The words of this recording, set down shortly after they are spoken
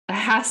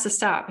has to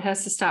stop. It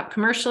has to stop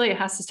commercially. It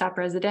has to stop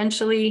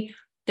residentially.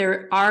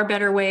 There are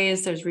better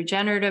ways. There's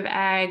regenerative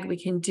ag. We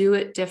can do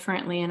it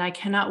differently. And I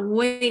cannot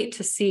wait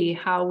to see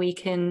how we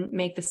can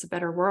make this a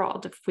better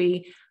world if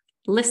we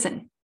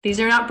listen. These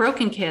are not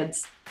broken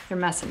kids. They're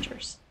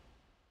messengers.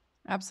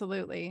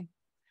 Absolutely.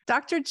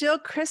 Dr. Jill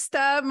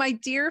Crista, my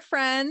dear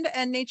friend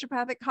and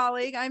naturopathic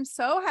colleague, I'm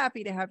so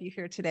happy to have you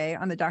here today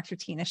on the Dr.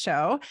 Tina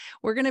Show.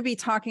 We're going to be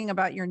talking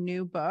about your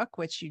new book,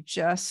 which you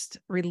just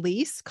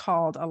released,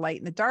 called A Light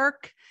in the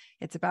Dark.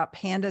 It's about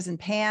pandas and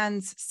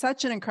pans,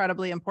 such an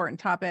incredibly important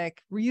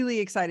topic. Really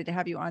excited to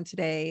have you on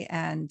today.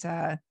 And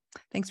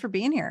thanks for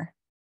being here.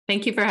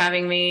 Thank you for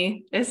having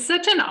me. It's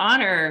such an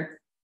honor.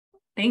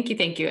 Thank you.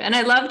 Thank you. And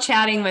I love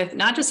chatting with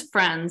not just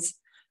friends,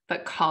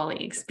 but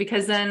colleagues,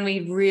 because then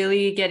we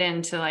really get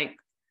into like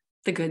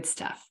the good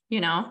stuff, you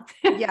know?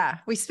 Yeah.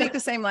 We speak the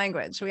same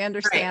language. We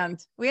understand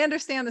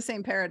the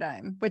same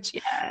paradigm, which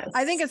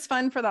I think is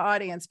fun for the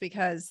audience,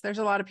 because there's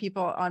a lot of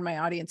people on my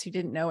audience who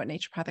didn't know what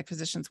naturopathic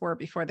physicians were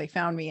before they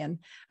found me. And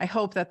I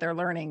hope that they're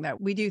learning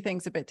that we do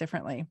things a bit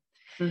differently.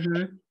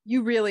 Mm-hmm.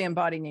 You really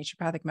embody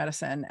naturopathic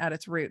medicine at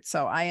its roots.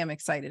 So I am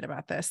excited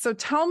about this. So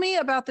tell me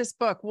about this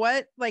book.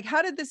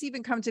 How did this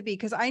even come to be?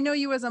 Because I know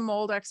you as a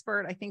mold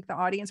expert. I think the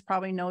audience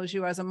probably knows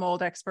you as a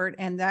mold expert,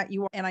 and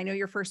I know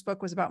your first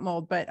book was about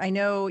mold, but I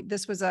know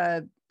this was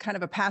a kind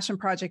of a passion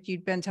project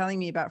you'd been telling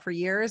me about for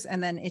years.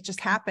 And then it just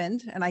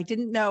happened. And I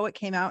didn't know it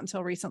came out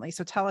until recently.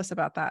 So tell us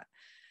about that.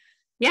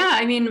 Yeah,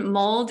 I mean,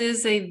 mold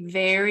is a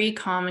very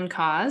common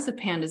cause of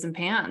pandas and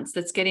pans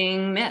that's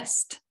getting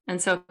missed. And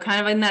so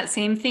kind of in that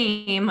same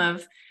theme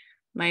of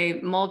my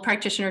mold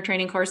practitioner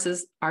training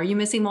courses, are you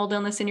missing mold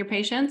illness in your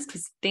patients?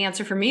 Because the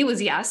answer for me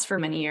was yes for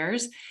many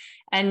years.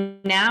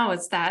 And now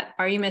it's that,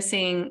 are you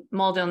missing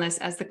mold illness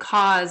as the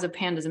cause of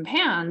pandas and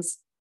pans?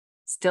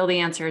 Still the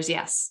answer is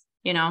yes,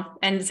 you know,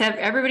 and so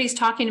everybody's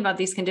talking about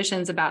these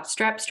conditions about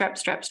strep.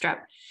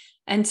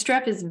 And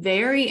strep is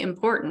very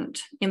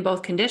important in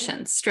both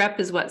conditions. Strep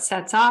is what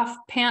sets off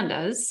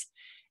pandas,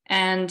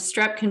 and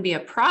strep can be a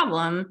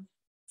problem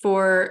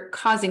for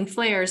causing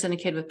flares in a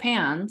kid with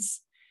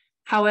pans.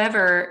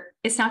 However,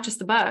 it's not just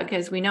the bug,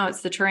 as we know,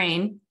 it's the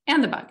terrain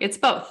and the bug. It's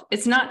both.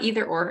 It's not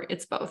either or,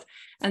 it's both.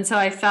 And so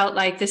I felt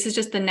like this is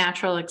just the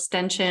natural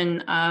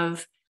extension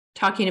of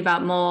talking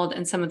about mold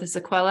and some of the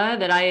sequelae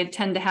that I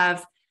tend to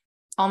have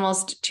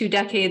almost 2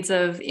 decades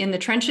of in the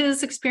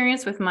trenches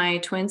experience with my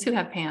twins who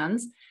have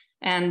pans.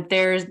 And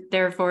there's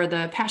therefore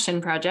the passion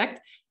project.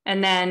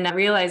 And then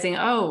realizing,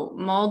 oh,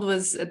 mold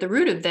was at the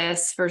root of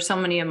this for so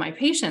many of my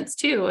patients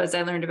too, as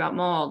I learned about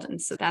mold. And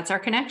so that's our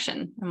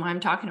connection and why I'm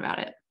talking about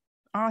it.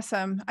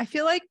 Awesome. I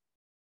feel like,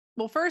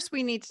 well, first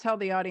we need to tell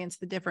the audience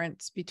the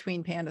difference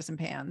between pandas and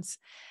pans.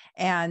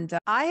 And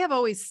I have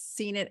always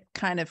seen it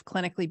kind of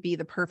clinically be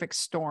the perfect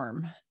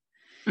storm.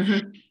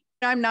 Mm-hmm.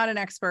 I'm not an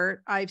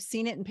expert. I've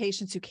seen it in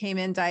patients who came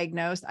in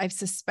diagnosed. I've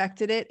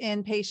suspected it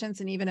in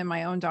patients and even in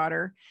my own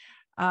daughter.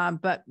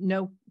 But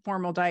no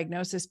formal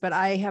diagnosis. But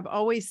it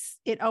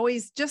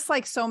always, just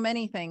like so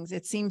many things,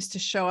 it seems to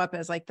show up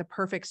as like the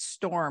perfect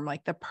storm,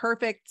 like the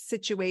perfect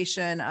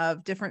situation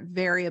of different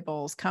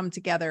variables come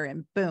together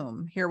and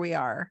boom, here we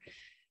are.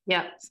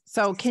 Yeah.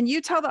 So can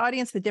you tell the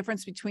audience the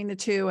difference between the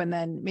two and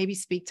then maybe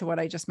speak to what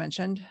I just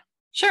mentioned?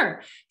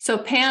 Sure. So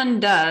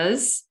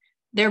PANDAS,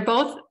 they're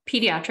both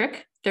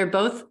pediatric. They're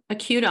both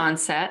acute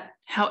onset.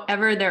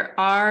 However, there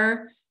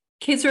are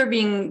kids who are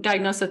being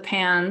diagnosed with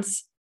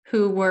PANS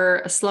who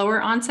were a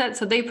slower onset.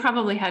 So they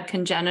probably had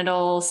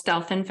congenital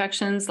stealth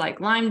infections like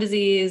Lyme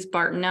disease,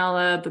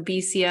 Bartonella,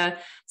 Babesia.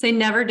 So they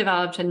never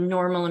developed a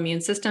normal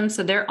immune system.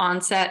 So their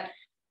onset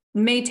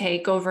may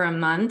take over a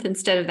month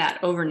instead of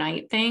that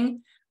overnight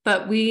thing.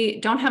 But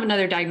we don't have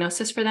another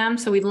diagnosis for them.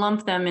 So we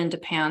lump them into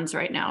PANS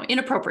right now,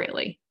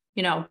 inappropriately,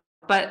 you know,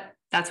 but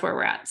that's where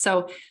we're at.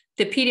 So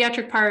the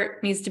pediatric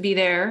part needs to be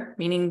there,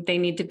 meaning they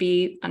need to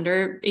be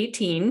under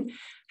 18.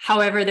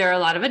 However, there are a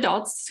lot of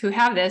adults who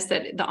have this,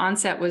 that the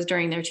onset was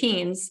during their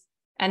teens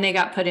and they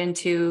got put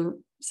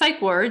into psych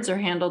wards or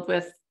handled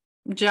with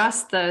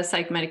just the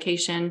psych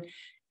medication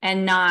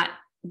and not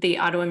the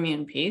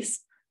autoimmune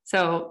piece.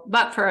 So,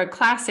 but for a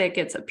classic,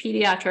 it's a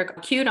pediatric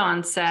acute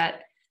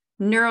onset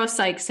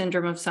neuropsych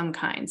syndrome of some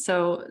kind.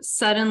 So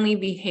suddenly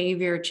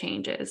behavior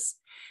changes.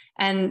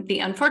 And the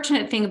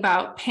unfortunate thing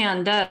about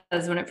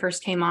PANDAS when it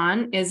first came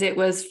on is it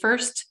was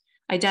first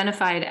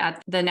identified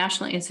at the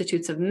National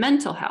Institutes of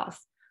Mental Health.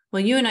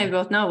 Well, you and I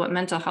both know what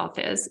mental health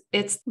is.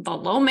 It's the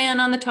low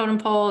man on the totem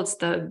pole. It's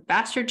the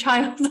bastard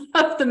child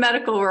of the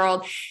medical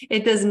world.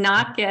 It does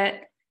not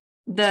get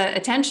the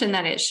attention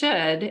that it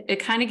should. It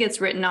kind of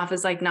gets written off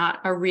as like not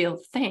a real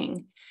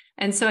thing.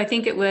 And so I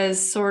think it was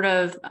sort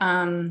of,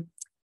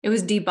 it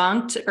was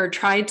debunked or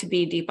tried to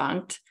be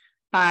debunked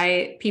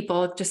by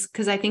people just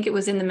because I think it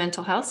was in the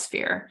mental health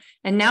sphere.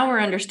 And now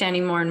we're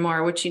understanding more and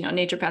more, which, you know,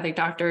 naturopathic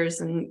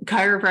doctors and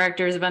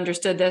chiropractors have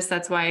understood this.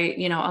 That's why,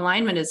 you know,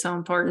 alignment is so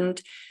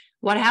important.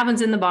 What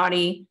happens in the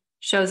body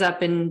shows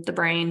up in the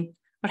brain.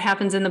 What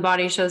happens in the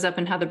body shows up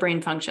in how the brain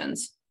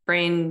functions.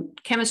 Brain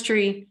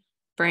chemistry,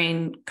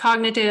 brain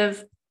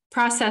cognitive,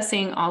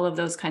 processing, all of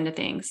those kind of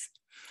things.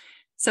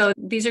 So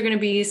these are going to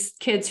be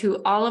kids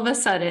who all of a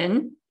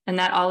sudden, and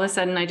that all of a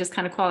sudden, I just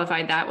kind of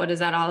qualified that. What does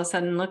that all of a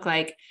sudden look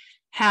like?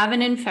 Have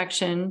an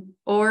infection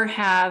or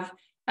have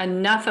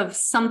enough of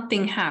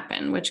something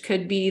happen, which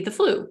could be the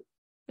flu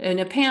in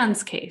a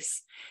PANS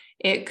case.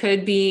 It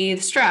could be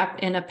strep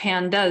in a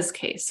PANDAS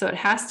case. So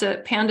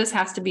PANDAS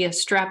has to be a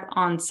strep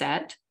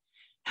onset.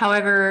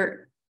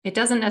 However, it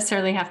doesn't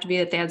necessarily have to be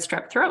that they had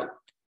strep throat.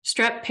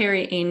 Strep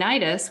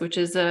perianitis, which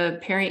is a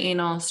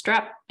perianal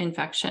strep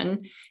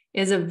infection,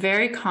 is a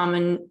very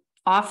common,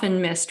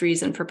 often missed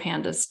reason for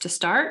PANDAS to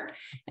start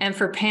and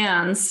for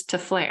PANS to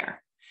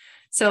flare.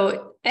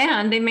 So,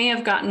 and they may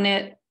have gotten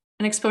an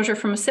exposure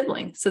from a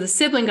sibling. So the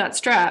sibling got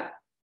strep,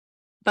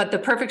 but the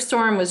perfect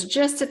storm was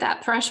just at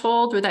that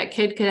threshold where that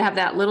kid could have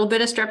that little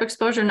bit of strep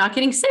exposure, not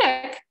getting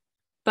sick,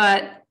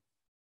 but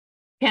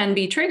can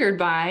be triggered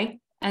by.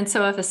 And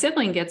so if a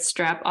sibling gets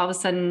strep, all of a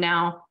sudden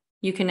now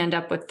you can end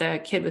up with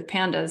the kid with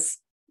PANDAS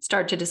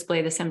start to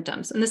display the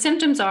symptoms. And the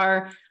symptoms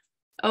are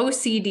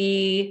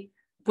OCD,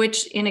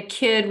 which in a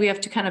kid, we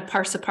have to kind of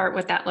parse apart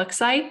what that looks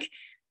like.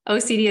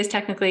 OCD is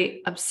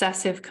technically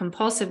obsessive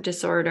compulsive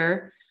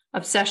disorder.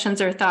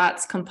 Obsessions are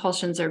thoughts,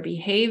 compulsions are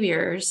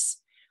behaviors.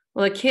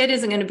 Well, a kid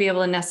isn't going to be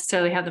able to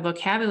necessarily have the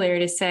vocabulary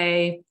to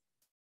say,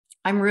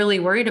 I'm really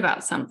worried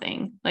about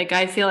something. Like,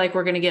 I feel like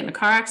we're going to get in a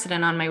car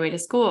accident on my way to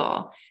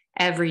school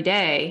every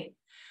day.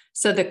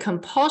 So the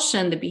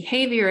compulsion, the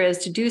behavior is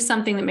to do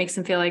something that makes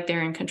them feel like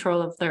they're in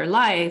control of their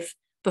life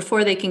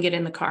before they can get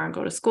in the car and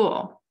go to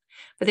school.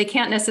 But they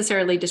can't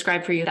necessarily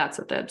describe for you that's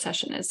what the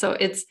obsession is. So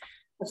it's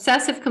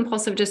obsessive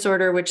compulsive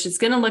disorder, which is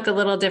going to look a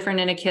little different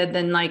in a kid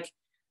than like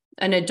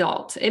an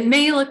adult. It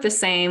may look the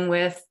same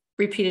with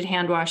repeated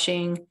hand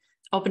washing,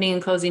 opening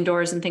and closing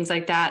doors and things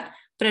like that,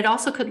 but it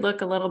also could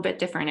look a little bit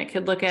different. It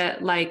could look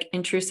at like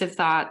intrusive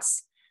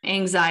thoughts,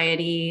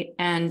 anxiety,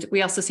 and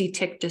we also see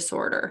tic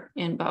disorder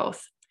in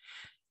both.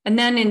 And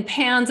then in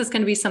PANS, it's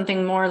going to be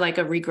something more like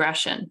a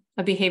regression,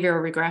 a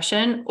behavioral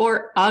regression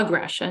or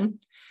aggression.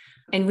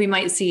 And we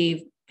might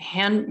see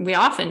we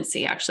often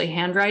see actually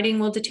handwriting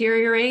will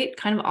deteriorate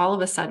kind of all of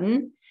a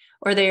sudden,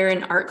 or they're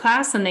in art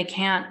class and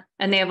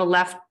they have a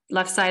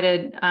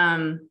left-sided,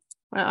 I'm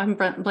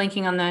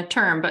blanking on the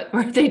term, but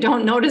where they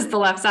don't notice the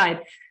left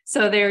side.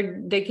 So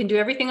they can do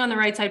everything on the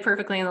right side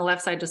perfectly, and the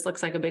left side just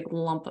looks like a big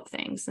lump of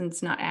things, and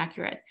it's not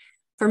accurate.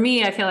 For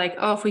me, I feel like,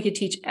 if we could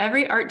teach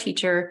every art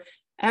teacher,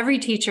 every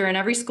teacher, and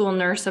every school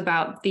nurse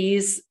about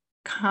these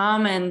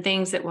common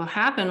things that will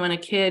happen when a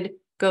kid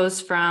goes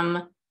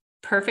from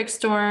perfect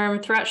storm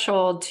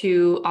threshold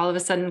to all of a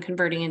sudden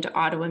converting into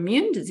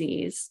autoimmune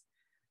disease,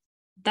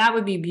 that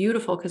would be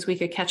beautiful because we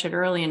could catch it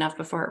early enough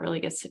before it really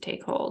gets to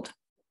take hold.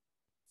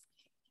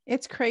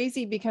 It's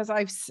crazy because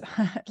I've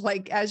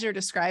like, as you're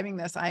describing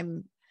this,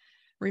 I'm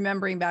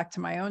remembering back to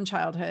my own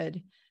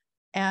childhood,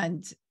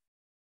 and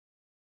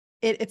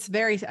it's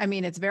very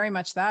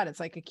much that.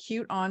 It's like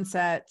acute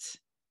onset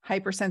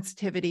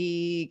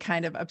hypersensitivity,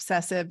 kind of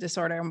obsessive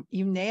disorder.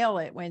 You nail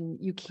it when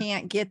you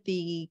can't get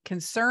the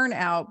concern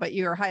out, but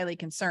you're highly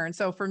concerned.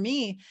 So for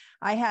me,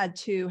 I had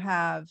to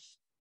have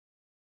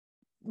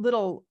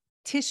little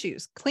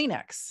tissues,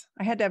 Kleenex.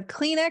 I had to have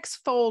Kleenex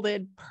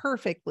folded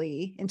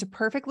perfectly into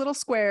perfect little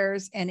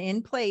squares and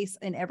in place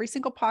in every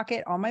single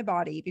pocket on my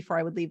body before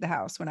I would leave the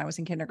house when I was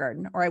in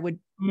kindergarten, or I would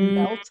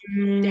melt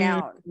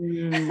down.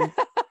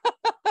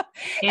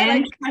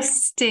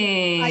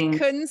 Interesting. I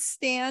couldn't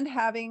stand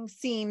having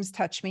seams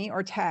touch me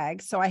or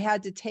tags. So I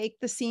had to take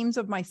the seams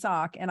of my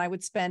sock, and I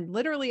would spend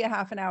literally a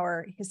half an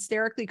hour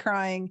hysterically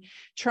crying,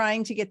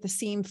 trying to get the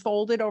seam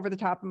folded over the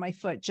top of my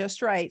foot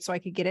just right so I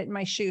could get it in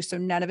my shoe so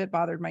none of it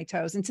bothered my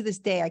toes. And to this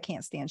day, I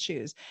can't stand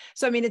shoes.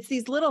 So, I mean, it's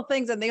these little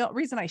things. And the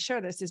reason I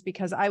share this is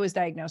because I was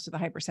diagnosed with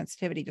a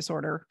hypersensitivity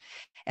disorder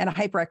and a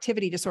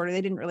hyperactivity disorder.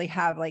 They didn't really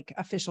have like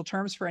official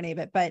terms for any of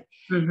it, but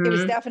it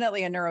was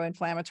definitely a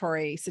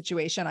neuroinflammatory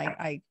situation.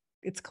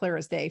 It's clear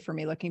as day for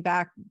me looking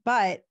back,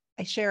 but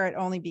I share it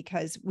only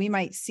because we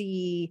might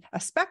see a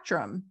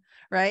spectrum,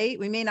 right?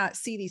 We may not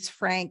see these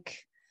frank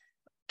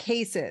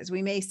cases.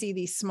 We may see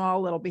these small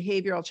little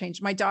behavioral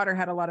change. My daughter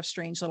had a lot of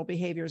strange little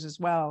behaviors as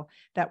well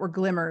that were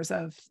glimmers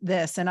of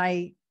this. And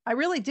I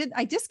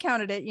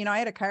discounted it. You know, I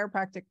had a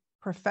chiropractic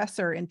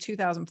professor in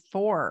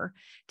 2004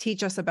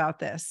 teach us about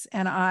this,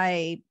 and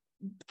I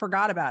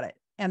forgot about it.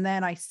 And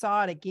then I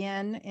saw it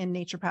again in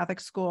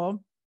naturopathic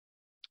school,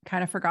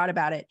 kind of forgot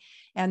about it.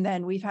 And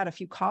then we've had a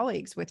few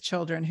colleagues with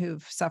children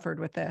who've suffered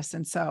with this.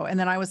 And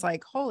then I was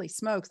like, holy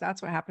smokes,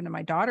 that's what happened to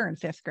my daughter in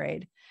 5th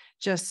grade.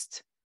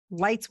 Just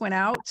lights went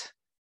out,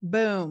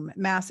 boom,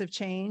 massive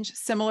change.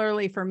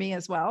 Similarly for me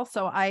as well.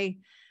 So I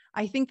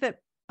think that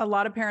a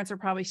lot of parents are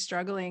probably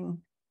struggling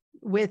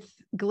with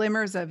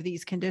glimmers of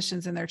these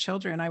conditions in their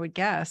children, I would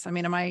guess. I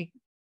mean, am I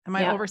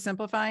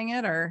oversimplifying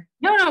it, or?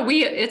 No,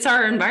 it's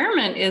our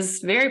environment is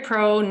very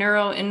pro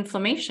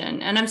neuroinflammation.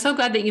 And I'm so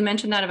glad that you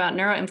mentioned that about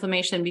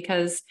neuroinflammation,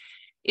 because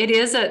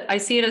I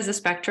see it as a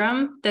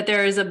spectrum, that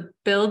there is a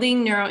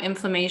building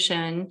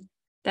neuroinflammation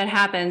that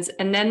happens.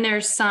 And then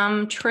there's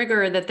some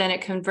trigger that then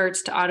it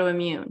converts to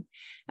autoimmune.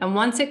 And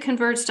once it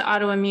converts to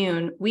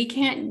autoimmune, we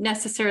can't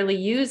necessarily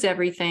use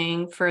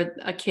everything for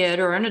a kid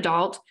or an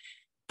adult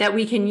that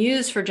we can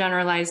use for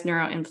generalized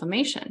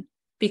neuroinflammation,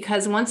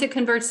 because once it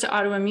converts to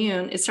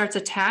autoimmune, it starts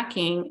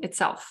attacking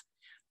itself.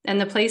 And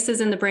the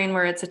places in the brain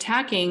where it's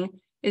attacking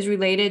is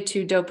related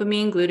to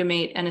dopamine,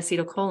 glutamate, and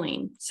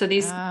acetylcholine. So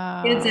these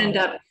kids end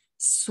up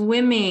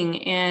swimming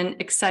in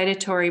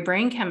excitatory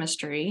brain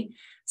chemistry.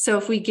 So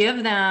if we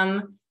give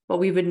them what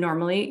we would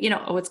normally,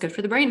 it's good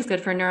for the brain, it's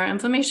good for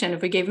neuroinflammation.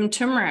 If we gave them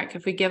turmeric,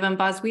 if we give them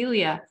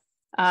boswellia,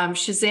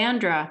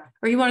 schizandra,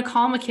 or you want to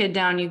calm a kid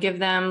down, you give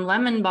them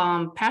lemon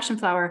balm, passion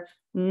flower,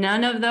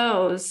 none of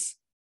those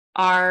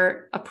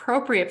are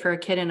appropriate for a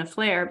kid in a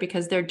flare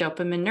because they're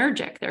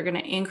dopaminergic. They're going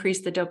to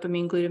increase the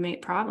dopamine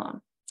glutamate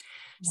problem.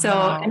 Wow. So,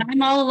 and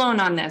I'm all alone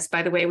on this,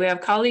 by the way. We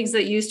have colleagues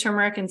that use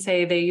turmeric and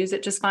say they use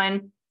it just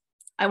fine.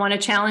 I want to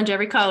challenge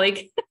every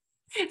colleague,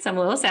 so I'm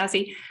a little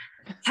sassy.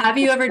 Have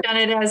you ever done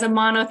it as a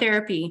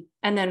monotherapy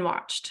and then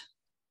watched?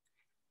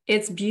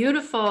 It's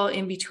beautiful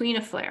in between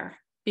a flare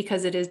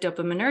because it is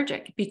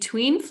dopaminergic.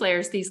 Between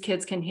flares, these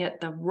kids can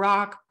hit the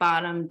rock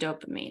bottom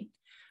dopamine.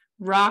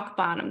 Rock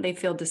bottom. They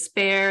feel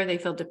despair, they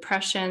feel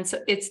depression. So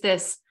it's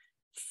this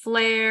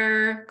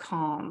flare,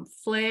 calm.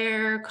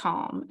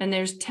 And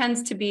there's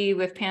tends to be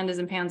with PANDAS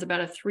and PANS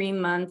about a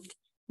 3-month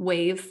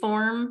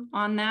waveform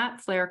on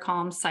that flare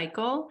calm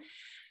cycle.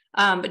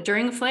 But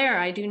during a flare,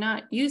 I do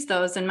not use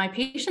those. And my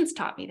patients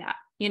taught me that,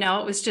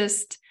 it was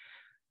just,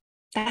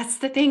 that's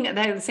the thing.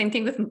 The same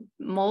thing with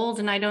mold.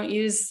 And I don't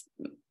use,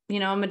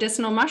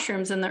 medicinal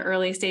mushrooms in the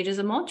early stages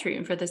of mold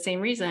treatment for the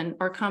same reason,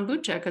 or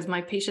kombucha, because my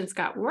patients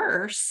got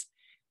worse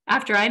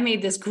after I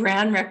made this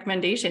grand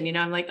recommendation.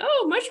 I'm like,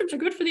 oh, mushrooms are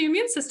good for the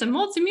immune system.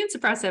 Mold's immune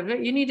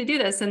suppressive. You need to do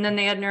this. And then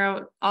they had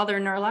all their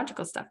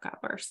neurological stuff got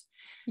worse.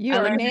 You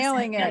are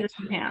nailing it.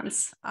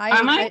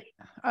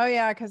 Oh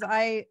yeah. Cause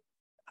I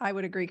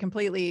would agree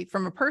completely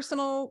from a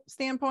personal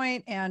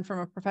standpoint and from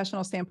a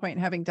professional standpoint,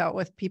 having dealt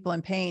with people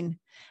in pain.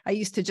 I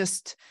used to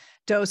just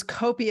dose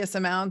copious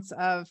amounts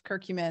of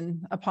curcumin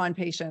upon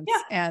patients,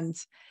 and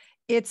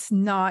it's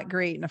not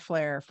great in a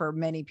flare for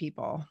many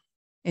people.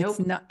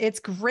 It's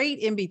great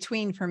in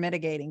between for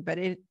mitigating, but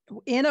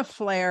in a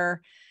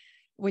flare,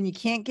 when you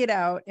can't get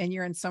out and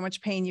you're in so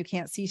much pain, you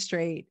can't see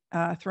straight,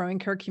 throwing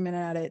curcumin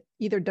at it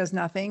either does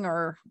nothing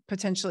or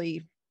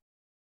potentially,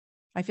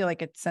 I feel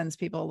like it sends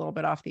people a little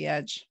bit off the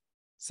edge.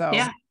 So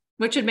yeah,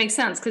 which would make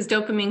sense because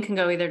dopamine can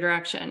go either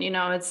direction.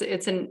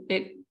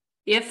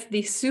 If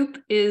the soup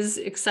is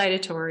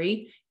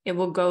excitatory, it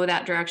will go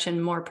that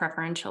direction more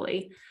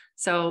preferentially.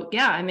 So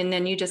yeah,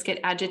 then you just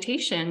get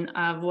agitation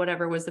of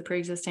whatever was the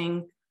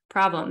pre-existing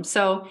problem.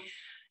 So,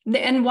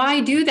 and why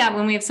do that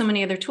when we have so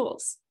many other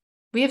tools?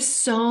 We have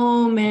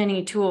so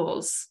many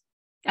tools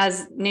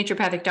as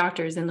naturopathic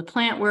doctors in the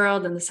plant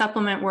world and the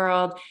supplement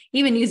world,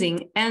 even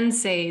using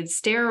NSAIDs,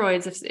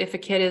 steroids, if a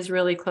kid is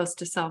really close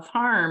to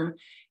self-harm.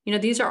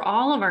 These are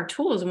all of our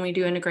tools when we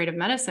do integrative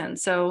medicine.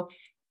 So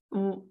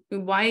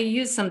why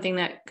use something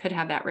that could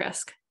have that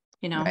risk?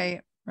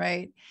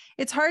 Right.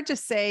 It's hard to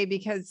say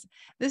because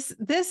this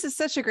is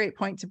such a great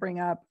point to bring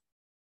up.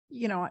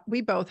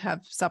 We both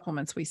have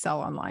supplements we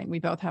sell online. We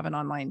both have an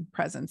online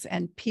presence,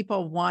 and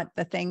people want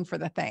the thing for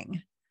the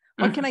thing.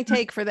 What can I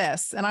take for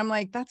this? And I'm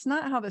like, that's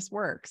not how this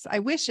works. I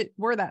wish it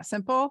were that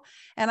simple.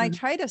 And I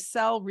try to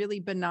sell really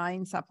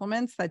benign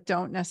supplements that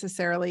don't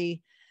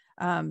necessarily,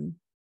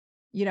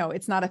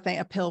 it's not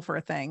a pill for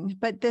a thing,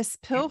 but this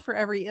pill for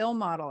every ill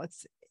model,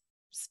 it's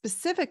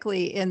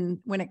specifically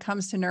when it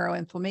comes to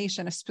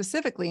neuroinflammation,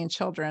 specifically in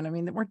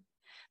children.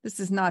 This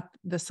is not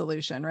the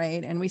solution,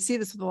 right? And we see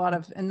this with a lot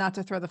of, and not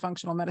to throw the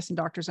functional medicine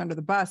doctors under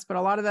the bus, but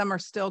a lot of them are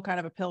still kind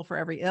of a pill for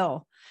every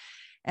ill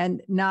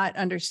and not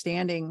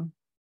understanding.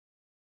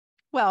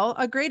 Well,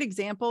 a great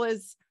example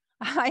is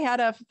I had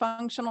a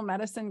functional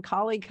medicine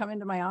colleague come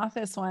into my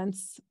office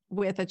once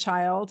with a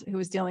child who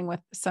was dealing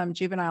with some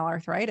juvenile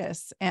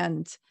arthritis,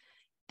 and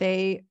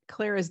they,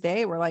 clear as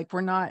day, were like,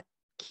 we're not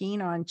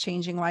keen on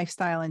changing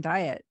lifestyle and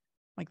diet.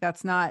 Like,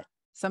 that's not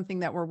something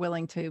that we're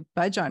willing to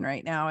budge on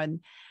right now. And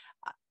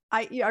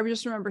I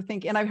just remember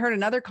thinking, and I've heard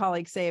another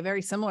colleague say a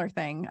very similar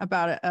thing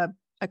about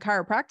a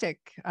chiropractic,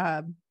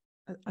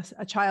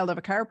 a child of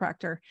a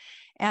chiropractor.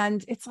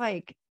 And it's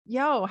like,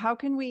 how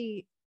can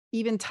we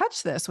even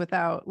touch this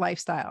without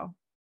lifestyle?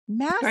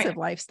 Massive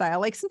lifestyle.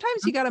 Like,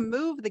 sometimes you got to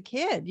move the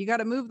kid, you got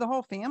to move the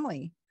whole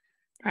family,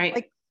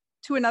 like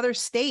to another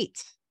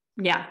state.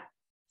 Yeah.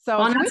 So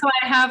and that's why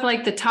I have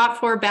like the top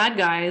 4 bad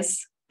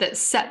guys that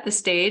set the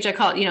stage. I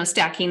call it,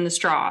 stacking the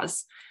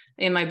straws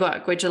in my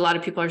book, which a lot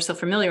of people are so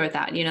familiar with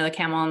that, the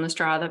camel and the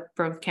straw that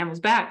broke the camel's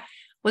back.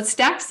 What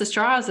stacks the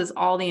straws is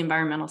all the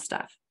environmental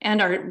stuff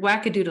and our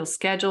wackadoodle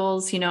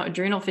schedules,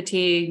 adrenal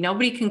fatigue.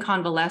 Nobody can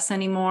convalesce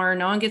anymore.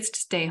 No one gets to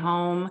stay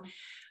home.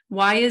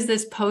 Why is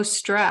this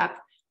post-strep?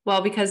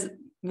 Well, because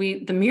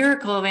the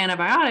miracle of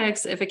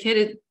antibiotics, if a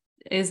kid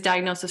is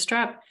diagnosed with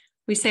strep,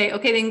 we say,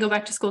 okay, they can go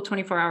back to school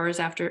 24 hours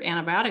after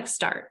antibiotics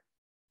start.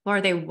 Well,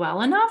 are they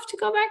well enough to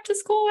go back to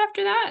school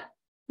after that?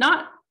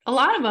 Not a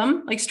lot of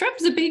them. Like, strep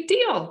is a big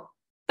deal.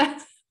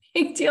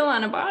 big deal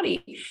on a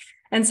body.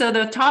 And so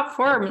the top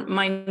four,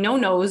 my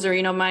no-nos, or,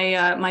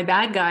 my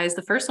bad guys,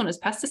 the first one is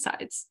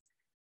pesticides,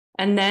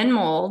 and then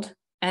mold,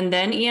 and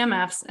then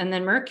EMFs, and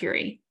then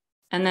mercury.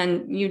 And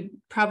then you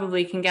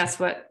probably can guess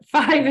what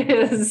 5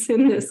 is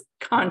in this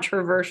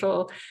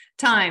controversial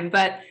time.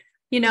 But,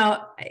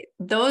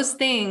 those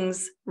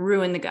things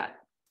ruin the gut,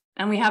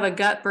 and we have a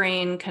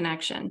gut-brain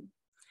connection.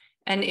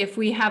 And if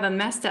we have a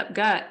messed up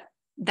gut,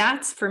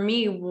 that's for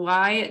me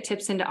why it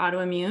tips into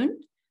autoimmune.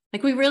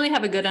 Like, we really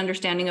have a good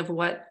understanding of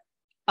what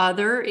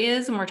other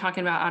is when we're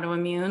talking about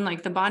autoimmune.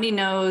 Like, the body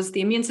knows,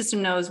 the immune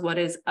system knows what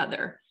is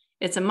other.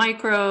 It's a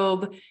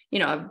microbe,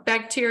 a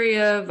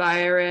bacteria,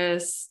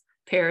 virus,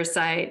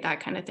 parasite,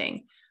 that kind of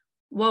thing.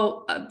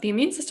 Well, the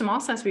immune system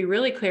also has to be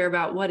really clear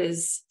about what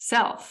is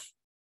self.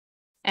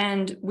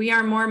 And we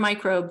are more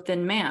microbe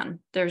than man.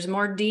 There's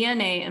more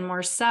DNA and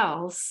more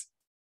cells,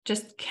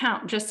 just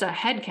a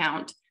head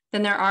count,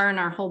 than there are in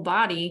our whole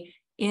body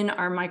in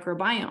our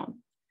microbiome.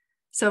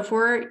 So if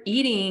we're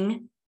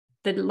eating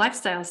the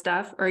lifestyle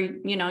stuff, or,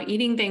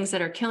 eating things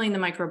that are killing the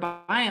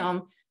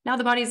microbiome, now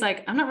the body's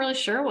like, I'm not really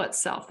sure what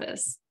self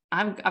is.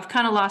 I've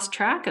kind of lost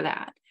track of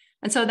that.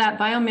 And so that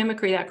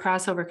biomimicry, that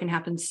crossover can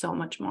happen so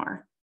much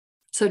more.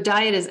 So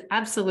diet is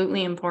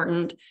absolutely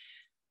important.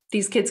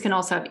 These kids can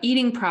also have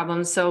eating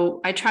problems. So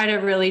I try to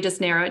really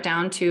just narrow it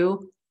down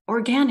to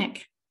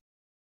organic.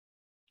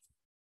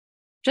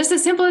 Just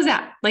as simple as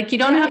that. Like, you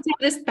don't have to have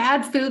this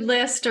bad food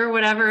list or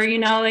whatever,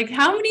 like,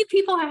 how many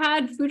people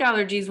had food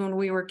allergies when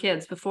we were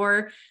kids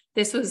before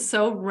this was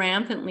so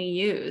rampantly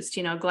used,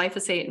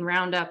 glyphosate and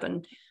Roundup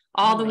and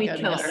all the weed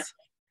killers.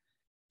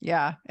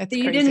 Yeah, it's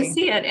you crazy. Didn't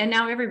see it, and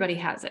now everybody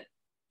has it.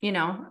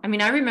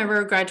 I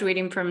remember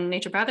graduating from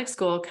naturopathic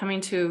school,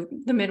 coming to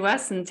the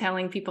Midwest and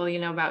telling people,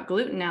 about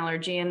gluten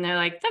allergy, and they're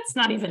like, that's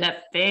not even a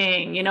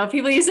thing.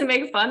 People used to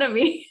make fun of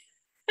me.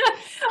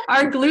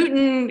 Our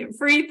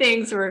gluten-free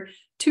things were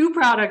 2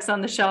 products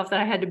on the shelf that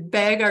I had to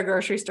beg our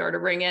grocery store to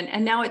bring in,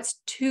 and now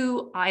it's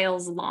 2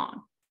 aisles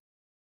long.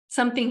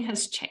 Something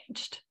has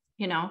changed,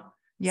 Yeah.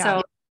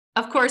 So,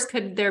 of course,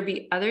 could there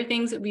be other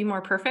things that would be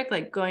more perfect,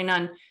 like going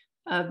on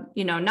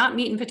not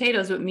meat and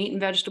potatoes, but meat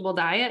and vegetable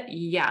diet?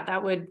 Yeah,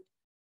 that would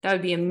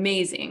be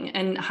amazing.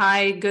 And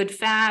high good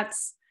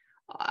fats.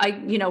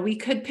 We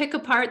could pick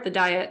apart the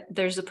diet.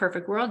 There's a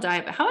perfect world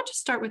diet, but how about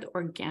just start with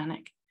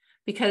organic?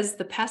 Because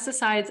the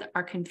pesticides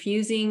are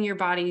confusing your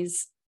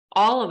bodies,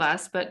 all of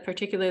us, but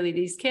particularly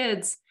these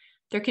kids.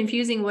 They're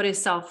confusing what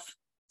is self.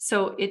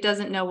 So it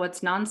doesn't know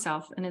what's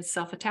non-self, and it's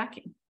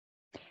self-attacking.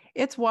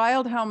 It's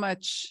wild how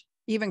much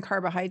even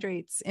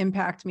carbohydrates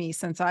impact me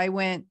since I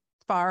went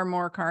far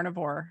more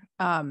carnivore.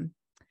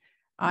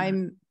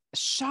 I'm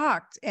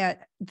shocked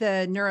at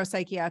the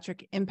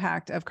neuropsychiatric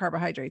impact of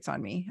carbohydrates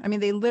on me. I mean,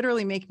 they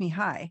literally make me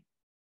high.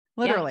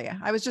 Literally. Yeah.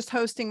 I was just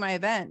hosting my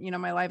event,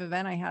 my live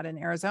event I had in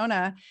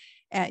Arizona.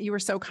 And you were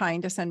so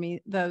kind to send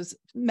me those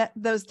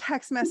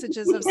text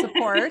messages of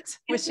support,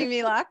 wishing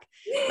me luck.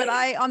 But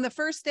on the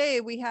first day,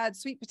 we had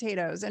sweet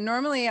potatoes. And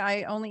normally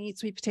I only eat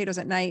sweet potatoes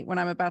at night when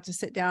I'm about to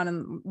sit down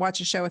and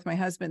watch a show with my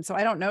husband. So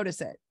I don't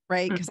notice it,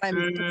 right? Because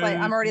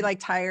I'm already like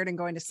tired and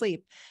going to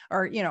sleep,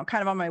 or,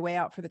 kind of on my way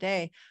out for the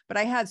day. But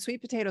I had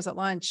sweet potatoes at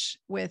lunch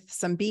with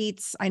some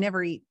beets. I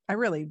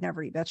really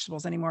never eat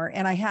vegetables anymore.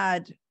 And I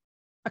had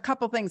a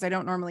couple things I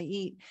don't normally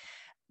eat,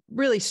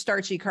 really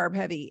starchy, carb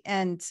heavy.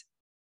 And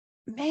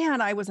man,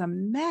 I was a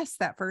mess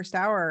that first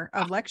hour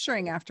of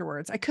lecturing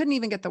afterwards. I couldn't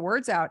even get the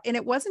words out. And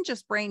it wasn't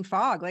just brain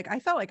fog. Like, I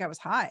felt like I was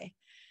high.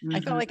 I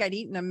felt like I'd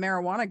eaten a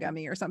marijuana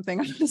gummy or something.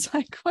 I was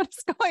like,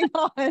 what's going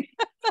on?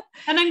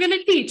 And I'm going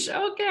to teach.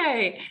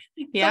 Okay.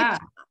 Yeah.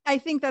 So I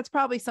think that's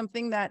probably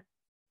something that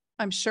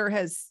I'm sure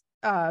has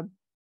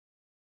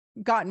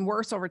gotten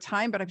worse over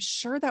time, but I'm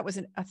sure that was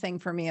a thing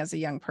for me as a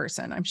young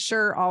person. I'm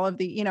sure all of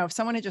the, if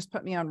someone had just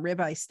put me on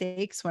ribeye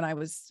steaks when I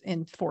was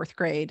in 4th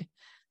grade,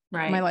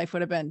 right, my life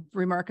would have been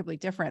remarkably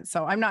different.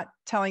 So I'm not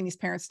telling these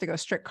parents to go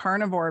strict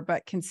carnivore,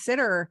 but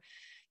consider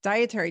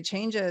dietary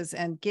changes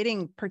and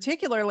getting,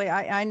 particularly,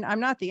 I'm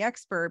not the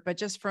expert, but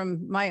just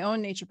from my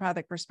own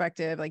naturopathic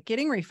perspective, like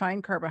getting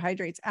refined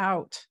carbohydrates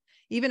out,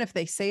 even if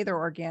they say they're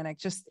organic.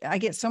 I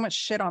get so much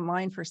shit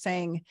online for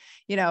saying,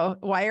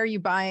 why are you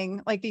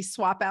buying like these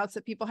swap outs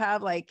that people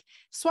have, like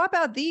swap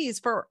out these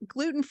for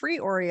gluten-free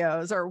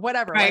Oreos or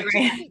whatever. Right, like,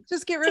 right.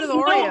 just get rid of the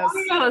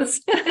Oreos.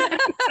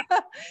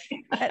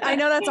 I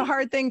know that's a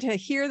hard thing to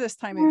hear this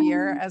time of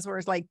year as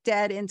we're like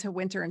dead into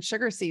winter and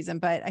sugar season.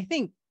 But I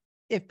think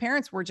if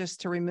parents were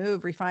just to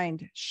remove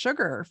refined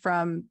sugar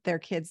from their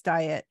kids'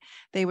 diet,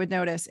 they would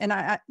notice.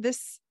 And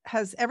this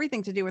has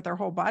everything to do with our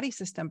whole body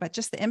system, but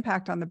just the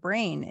impact on the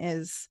brain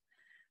is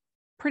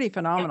pretty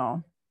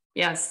phenomenal.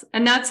 Yes.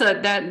 And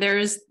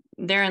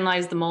therein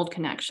lies the mold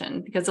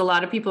connection, because a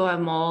lot of people who have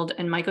mold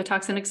and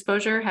mycotoxin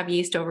exposure have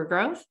yeast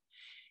overgrowth,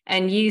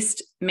 and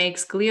yeast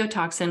makes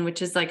gliotoxin,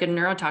 which is like a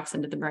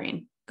neurotoxin to the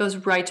brain, goes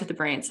right to the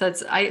brain. So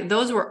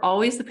those were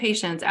always the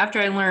patients, after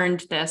I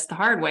learned this the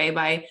hard way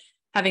by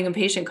having a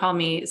patient call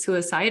me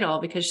suicidal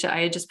because I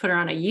had just put her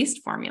on a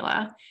yeast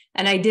formula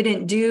and I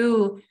didn't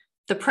do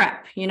the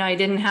prep. I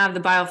didn't have the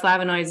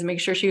bioflavonoids to make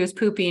sure she was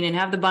pooping and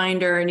have the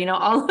binder and,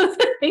 all of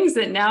the things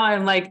that now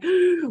I'm like,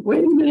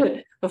 wait a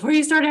minute, before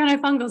you start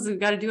antifungals, we've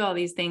got to do all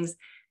these things.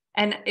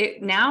 And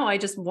now I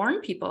just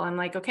warn people. I'm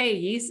like, okay,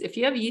 yeast, if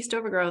you have yeast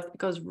overgrowth, it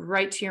goes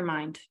right to your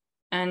mind.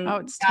 And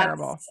it's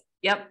terrible.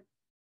 Yep.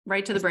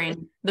 Right to the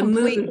brain, the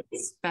complete, mood,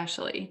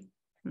 especially.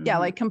 Yeah.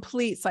 Like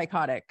complete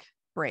psychotic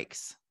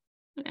breaks.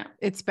 Yeah.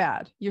 It's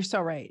bad. You're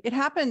so right. It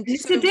happened.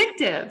 It's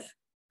addictive.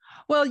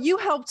 Well, you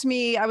helped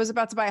me. I was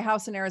about to buy a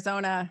house in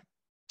Arizona.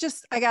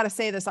 I got to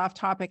say this off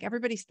topic.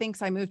 Everybody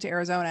thinks I moved to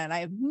Arizona and I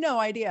have no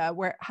idea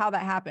how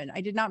that happened.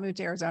 I did not move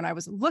to Arizona. I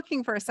was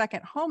looking for a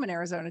second home in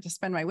Arizona to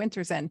spend my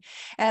winters in.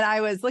 And I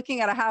was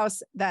looking at a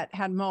house that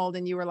had mold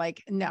and you were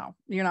like, no,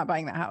 you're not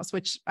buying that house,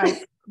 which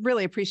I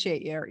really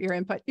appreciate your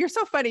input. You're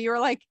so funny. You were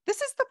like,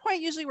 this is the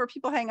point usually where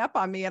people hang up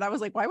on me. And I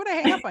was like, why would I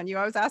hang up on you?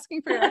 I was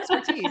asking for your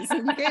expertise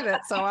and you gave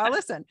it. So I'll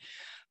listen.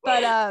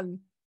 But,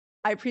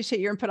 I appreciate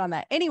your input on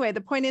that. Anyway,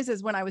 the point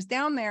is when I was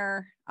down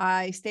there,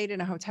 I stayed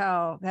in a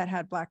hotel that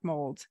had black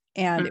mold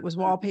and it was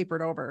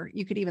wallpapered over.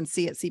 You could even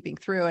see it seeping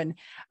through. And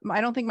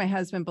I don't think my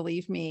husband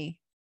believed me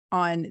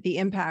on the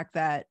impact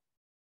that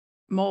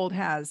mold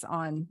has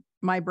on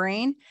my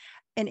brain.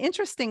 And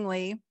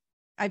interestingly,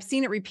 I've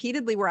seen it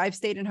repeatedly where I've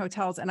stayed in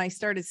hotels and I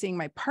started seeing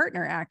my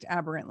partner act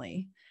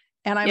aberrantly.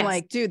 And I'm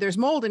like, dude, there's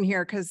mold in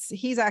here because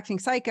he's acting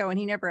psycho and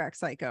he never acts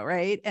psycho.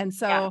 Right. And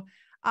so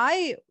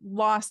I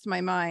lost my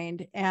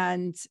mind,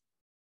 and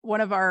one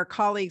of our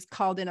colleagues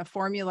called in a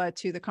formula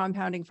to the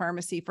compounding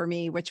pharmacy for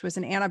me, which was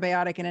an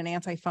antibiotic and an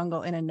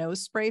antifungal in a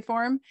nose spray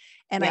form.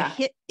 And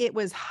it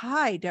was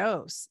high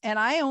dose. And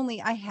I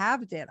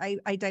halved it.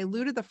 I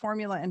diluted the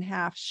formula in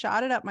half,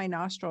 shot it up my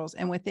nostrils.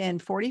 And within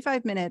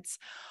 45 minutes,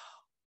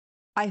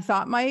 I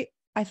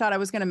thought I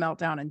was going to melt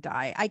down and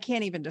die. I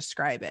can't even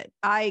describe it.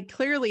 I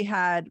clearly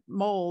had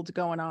mold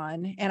going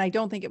on, and I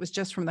don't think it was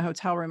just from the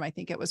hotel room. I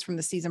think it was from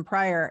the season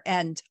prior.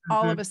 And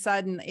all of a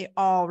sudden it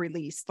all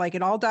released, like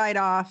it all died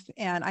off.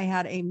 And I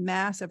had a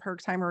massive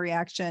Herxheimer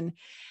reaction.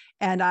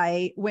 And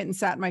I went and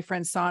sat in my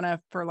friend's sauna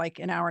for like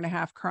an hour and a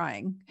half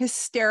crying,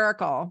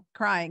 hysterical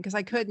crying, because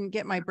I couldn't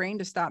get my brain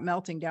to stop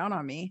melting down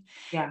on me.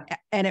 Yeah.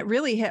 And it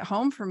really hit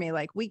home for me.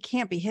 Like, we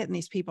can't be hitting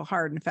these people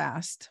hard and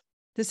fast.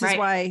 This is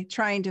why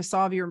trying to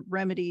solve your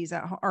remedies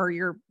or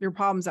your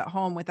problems at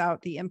home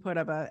without the input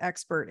of an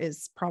expert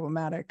is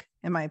problematic,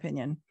 in my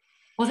opinion.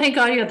 Well, thank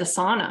God you have the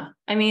sauna.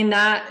 I mean,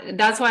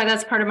 that's why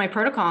that's part of my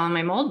protocol in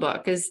my mold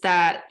book is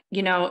that,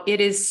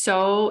 it is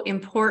so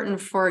important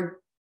for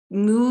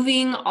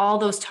moving all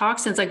those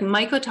toxins, like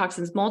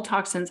mycotoxins, mold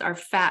toxins are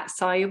fat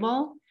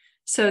soluble.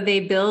 So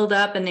they build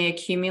up and they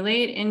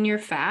accumulate in your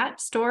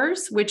fat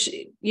stores, which,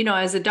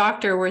 as a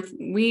doctor,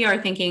 we are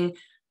thinking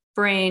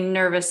brain,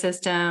 nervous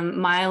system,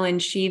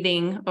 myelin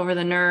sheathing over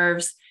the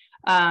nerves,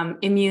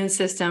 immune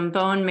system,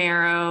 bone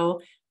marrow,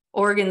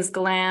 organs,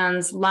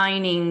 glands,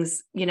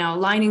 linings,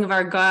 lining of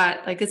our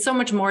gut. Like, it's so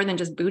much more than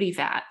just booty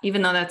fat,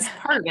 even though that's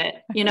part of it,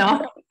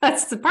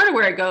 that's the part of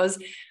where it goes.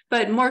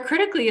 But more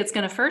critically, it's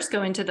going to first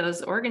go into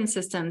those organ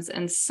systems.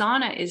 And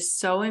sauna is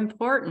so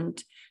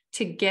important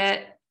to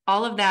get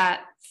all of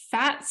that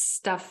fat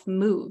stuff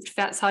moved,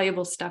 fat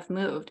soluble stuff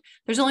moved.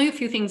 There's only a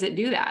few things that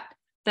do that.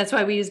 That's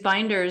why we use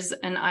binders,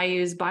 and I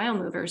use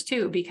biomovers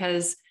too,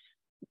 because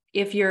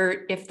if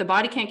the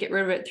body can't get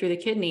rid of it through the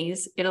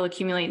kidneys, it'll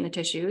accumulate in the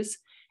tissues,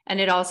 and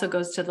it also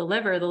goes to the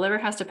liver. The liver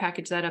has to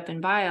package that up in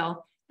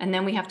bile, and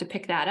then we have to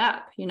pick that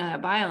up,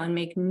 that bile, and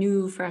make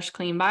new, fresh,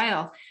 clean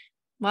bile.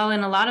 Well,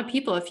 in a lot of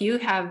people, if you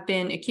have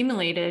been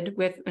accumulated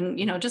with, and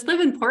just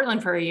live in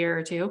Portland for a year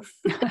or two.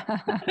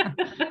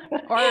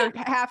 Or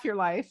half your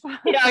life.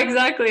 Yeah,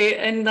 exactly.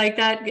 And like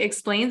that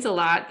explains a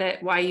lot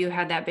that why you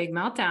had that big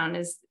meltdown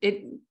is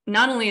it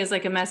not only is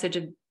like a message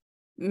of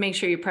make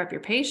sure you prep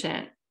your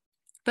patient,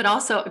 but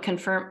also a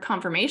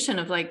confirmation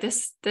of like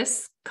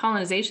this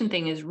colonization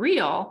thing is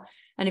real.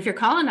 And if you're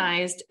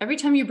colonized, every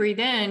time you breathe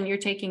in, you're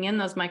taking in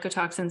those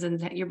mycotoxins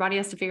and your body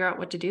has to figure out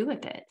what to do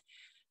with it.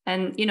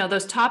 And,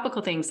 those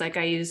topical things, like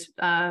I use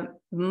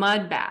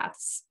mud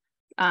baths.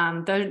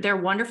 They're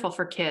wonderful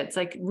for kids,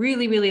 like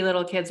really, really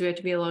little kids. We have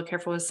to be a little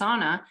careful with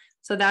sauna.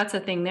 So that's a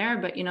thing there.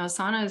 But,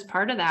 sauna is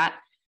part of that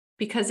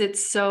because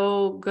it's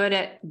so good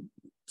at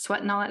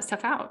sweating all that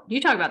stuff out. You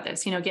talk about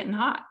this, getting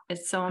hot.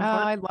 It's so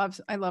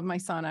important. I love my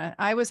sauna.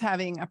 I was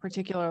having a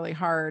particularly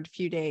hard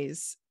few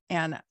days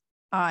and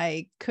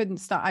I couldn't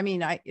stop. I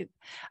mean,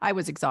 I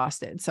was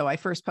exhausted. So I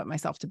first put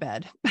myself to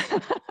bed.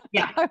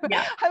 Yeah.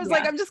 I was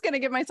like, I'm just going to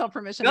give myself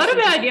permission. Go to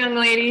bed, young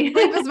lady.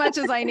 Sleep as much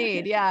as I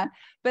need. Yeah.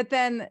 But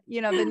then,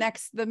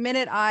 the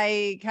minute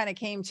I kind of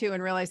came to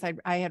and realized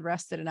I had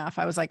rested enough,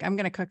 I was like, I'm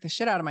going to cook the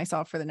shit out of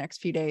myself for the next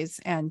few days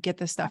and get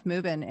this stuff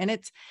moving. And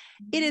it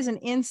is an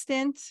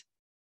instant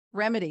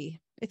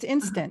remedy. It's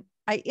instant.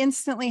 I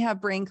instantly have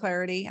brain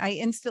clarity. I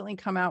instantly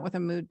come out with a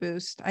mood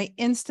boost. I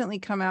instantly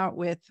come out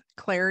with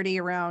clarity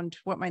around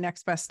what my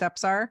next best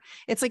steps are.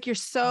 It's like you're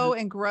so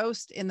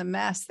engrossed in the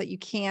mess that you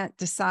can't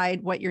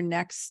decide what your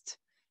next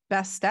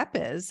best step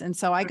is. And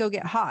so I go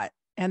get hot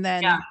and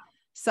then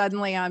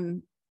suddenly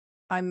I'm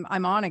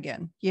I'm on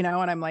again, and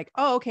I'm like,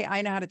 oh, okay,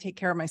 I know how to take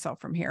care of myself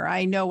from here.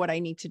 I know what I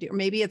need to do. Or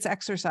maybe it's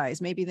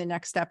exercise. Maybe the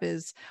next step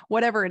is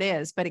whatever it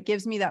is, but it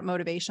gives me that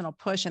motivational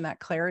push and that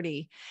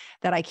clarity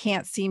that I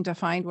can't seem to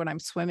find when I'm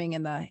swimming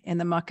in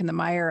the muck and the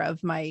mire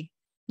of my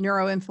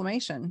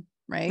neuroinflammation.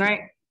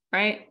 Right.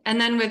 Right. And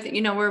then with,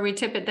 where we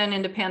tip it then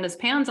into PANDAS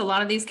PANS, a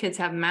lot of these kids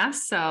have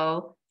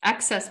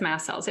excess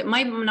mast cells. It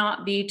might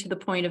not be to the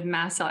point of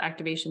mast cell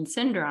activation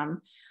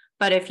syndrome,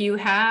 but if you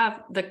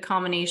have the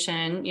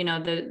combination,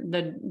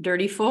 the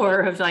dirty four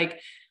of like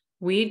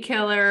weed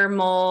killer,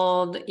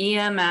 mold,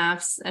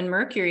 EMFs, and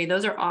mercury,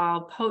 those are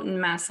all potent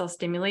mast cell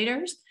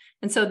stimulators.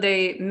 And so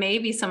they may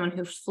be someone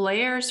who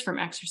flares from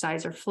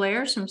exercise or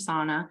flares from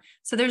sauna.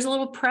 So there's a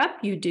little prep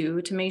you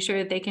do to make sure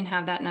that they can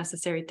have that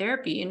necessary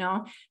therapy.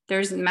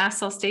 There's mast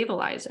cell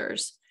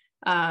stabilizers.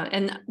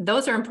 And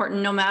those are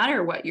important no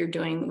matter what you're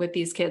doing with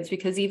these kids,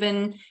 because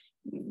even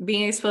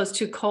being exposed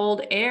to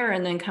cold air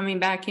and then coming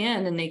back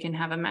in, and they can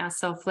have a mast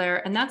cell flare,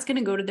 and that's going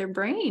to go to their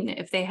brain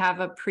if they have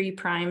a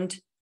pre-primed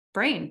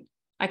brain.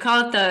 I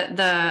call it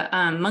the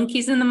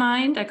monkeys in the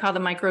mind. I call the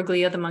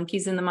microglia the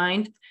monkeys in the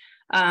mind.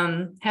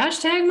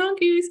 Hashtag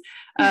monkeys,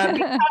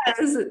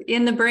 because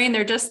in the brain,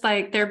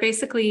 they're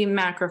basically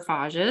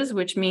macrophages,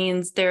 which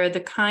means they're the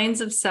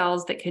kinds of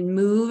cells that can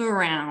move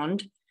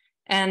around,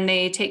 and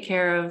they take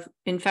care of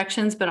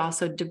infections, but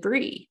also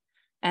debris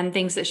and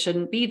things that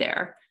shouldn't be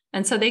there.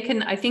 And so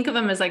I think of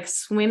them as like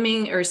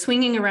swimming or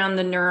swinging around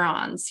the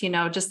neurons,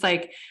 just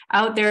like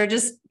out there,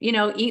 just,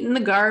 eating the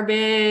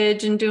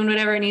garbage and doing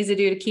whatever it needs to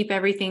do to keep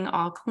everything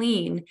all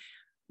clean.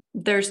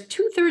 There's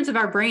 2/3 of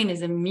our brain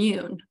is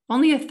immune.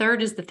 Only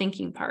 1/3 is the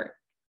thinking part,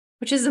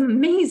 which is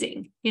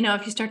amazing,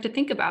 if you start to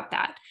think about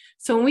that.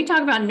 So when we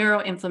talk about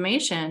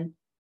neuroinflammation,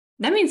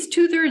 that means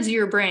 2/3 of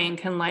your brain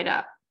can light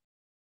up.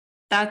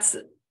 That's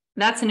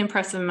an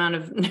impressive amount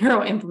of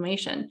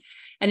neuroinflammation.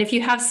 And if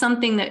you have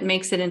something that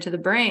makes it into the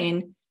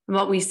brain,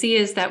 what we see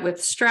is that with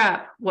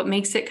strep, what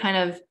makes it kind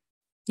of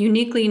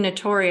uniquely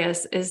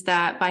notorious is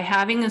that by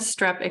having a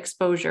strep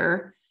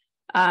exposure,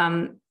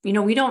 one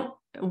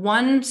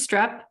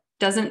strep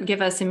doesn't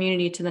give us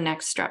immunity to the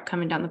next strep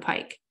coming down the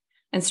pike.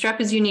 And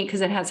strep is unique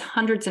because it has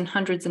hundreds and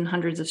hundreds and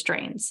hundreds of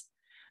strains.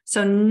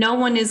 So no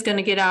one is going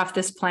to get off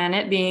this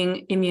planet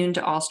being immune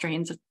to all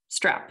strains of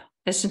strep.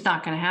 It's just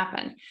not going to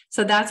happen.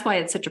 So that's why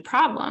it's such a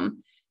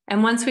problem.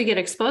 And once we get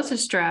exposed to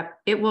strep,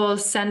 it will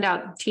send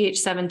out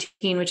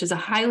Th17, which is a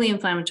highly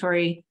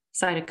inflammatory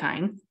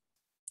cytokine.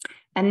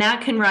 And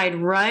that can ride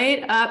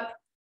right up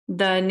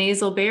the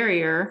nasal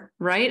barrier,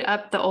 right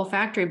up the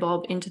olfactory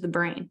bulb into the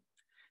brain.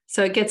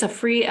 So it gets a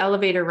free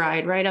elevator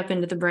ride right up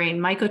into the brain.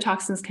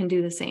 Mycotoxins can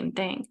do the same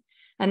thing.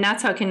 And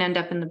that's how it can end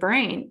up in the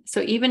brain.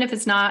 So even if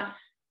it's not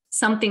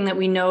something that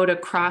we know to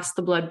cross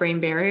the blood-brain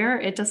barrier,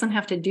 it doesn't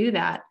have to do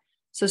that.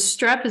 So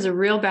strep is a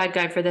real bad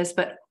guy for this,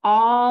 but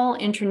all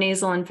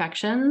intranasal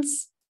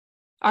infections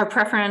are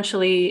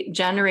preferentially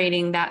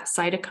generating that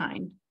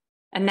cytokine.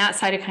 And that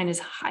cytokine is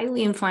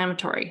highly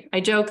inflammatory. I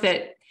joke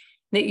that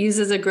it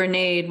uses a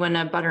grenade when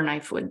a butter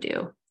knife would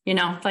do,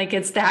 like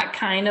it's that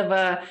kind of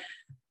a,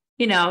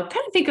 kind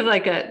of think of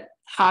like a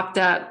hopped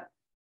up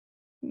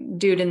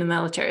dude in the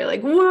military,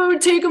 like, whoa,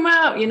 take them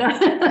out,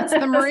 It's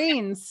the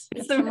Marines.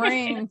 It's the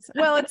Marines.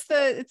 Well,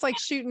 it's like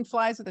shooting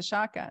flies with a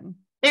shotgun.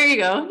 There you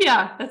go.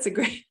 Yeah,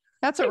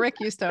 that's what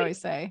Rick used to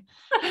always say.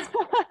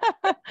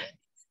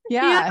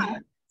 Yeah.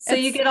 So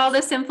you get all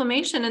this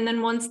inflammation, and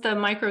then once the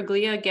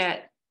microglia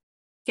get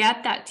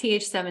that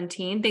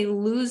Th17, they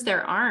lose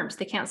their arms.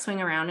 They can't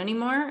swing around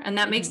anymore. And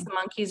that makes the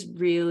monkeys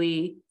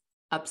really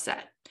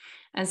upset.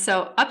 And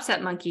so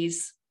upset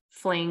monkeys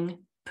fling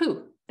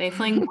poo. They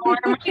fling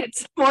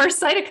more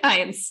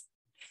cytokines.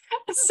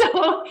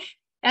 So,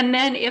 and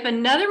then if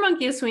another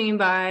monkey is swinging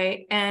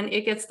by and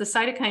it gets the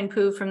cytokine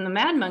poo from the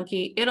mad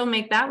monkey, it'll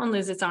make that one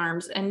lose its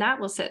arms, and that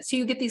will sit. So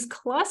you get these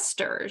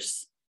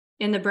clusters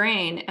in the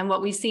brain. And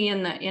what we see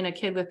in a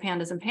kid with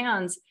PANDAS and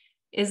PANS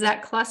is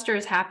that cluster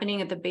is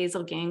happening at the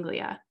basal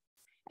ganglia.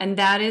 And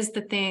that is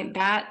the thing,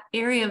 that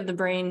area of the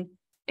brain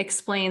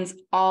explains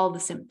all the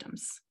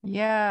symptoms.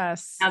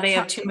 Yes. Now they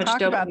have too much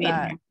dopamine. About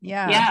that.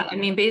 Yeah. Yeah. I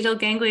mean, basal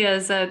ganglia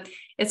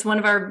it's one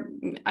of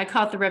I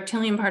call it the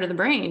reptilian part of the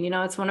brain.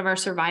 It's one of our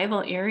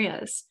survival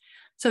areas.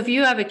 So if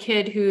you have a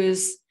kid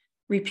who's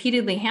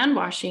repeatedly hand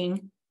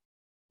washing,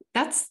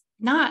 that's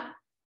not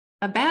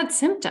a bad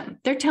symptom.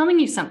 They're telling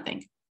you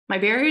something. My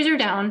barriers are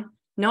down.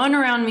 No one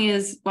around me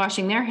is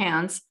washing their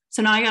hands.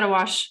 So now I got to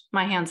wash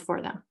my hands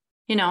for them,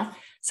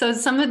 So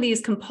some of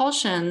these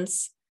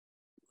compulsions,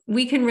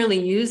 we can really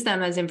use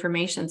them as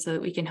information so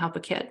that we can help a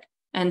kid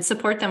and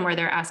support them where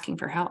they're asking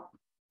for help.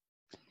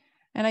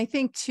 And I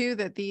think too,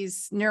 that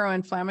these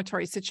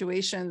neuroinflammatory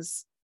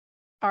situations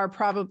are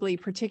probably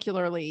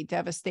particularly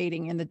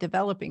devastating in the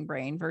developing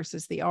brain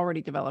versus the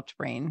already developed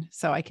brain.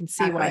 So I can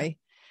see why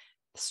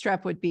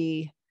strep would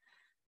be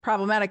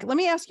problematic. Let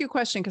me ask you a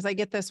question, because I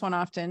get this one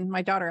often.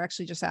 My daughter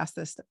actually just asked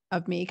this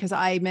of me, because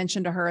I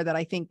mentioned to her that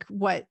I think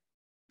what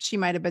she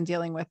might have been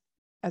dealing with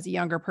as a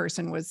younger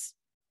person was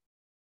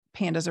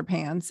PANDAS or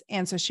PANS.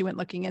 And so she went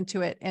looking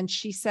into it, and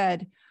she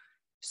said,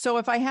 So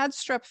if I had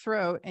strep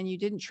throat and you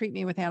didn't treat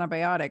me with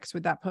antibiotics,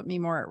 would that put me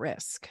more at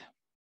risk?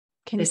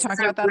 Can you talk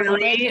about that a little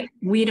bit?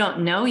 We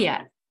don't know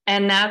yet.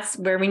 And that's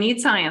where we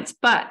need science.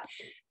 But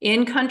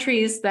in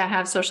countries that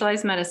have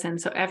socialized medicine,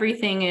 so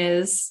everything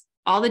is,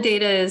 all the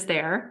data is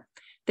there.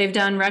 They've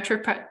done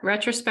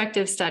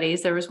retrospective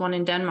studies. There was one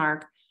in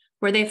Denmark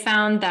where they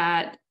found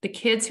that the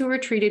kids who were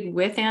treated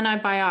with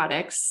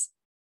antibiotics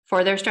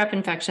for their strep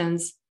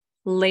infections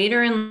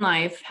later in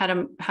life had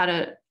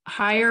a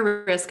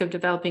higher risk of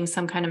developing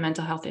some kind of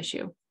mental health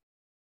issue.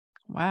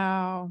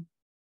 Wow.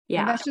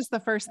 Yeah. And that's just the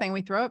first thing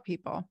we throw at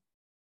people.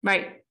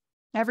 Right.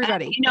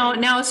 Everybody.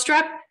 And, now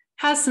strep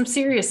has some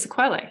serious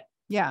sequelae.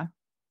 Yeah.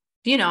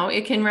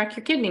 It can wreck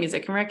your kidneys.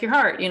 It can wreck your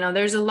heart.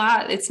 There's a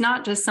lot. It's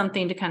not just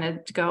something to kind of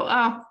go,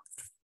 oh,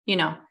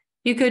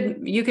 you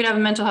could have a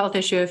mental health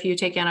issue if you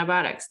take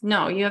antibiotics.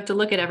 No, you have to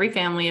look at every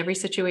family, every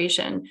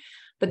situation.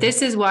 But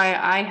this is why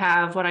I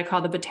have what I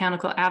call the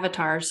botanical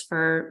avatars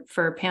for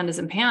PANDAS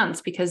and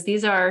PANS, because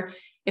these are,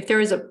 if there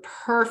is a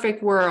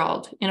perfect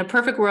world, in a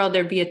perfect world,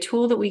 there'd be a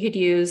tool that we could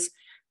use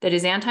that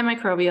is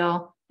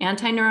antimicrobial,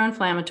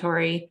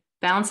 anti-neuroinflammatory,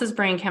 balances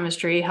brain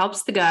chemistry,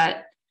 helps the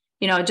gut,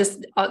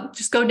 just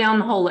go down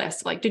the whole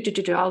list, like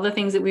all the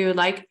things that we would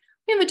like.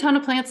 We have a ton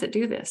of plants that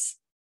do this.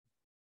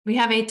 We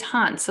have a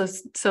ton.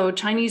 So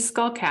Chinese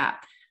skullcap,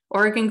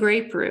 Oregon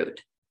graperoot,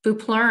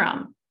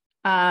 bupleurum.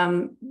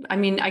 Bacopa,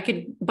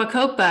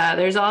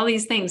 there's all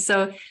these things.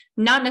 So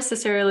not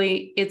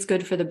necessarily it's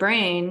good for the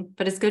brain,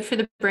 but it's good for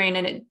the brain,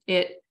 and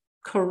it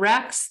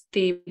corrects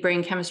the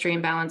brain chemistry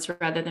imbalance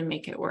rather than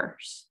make it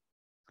worse.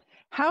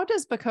 How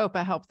does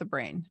Bacopa help the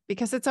brain?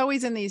 Because it's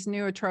always in these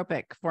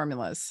nootropic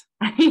formulas.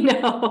 I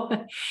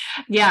know.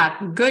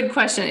 Yeah, good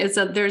question.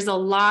 There's a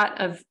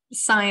lot of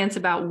science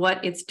about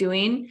what it's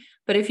doing.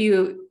 But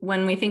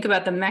when we think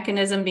about the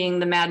mechanism being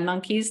the mad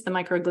monkeys, the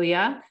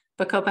microglia,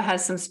 Bacopa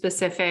has some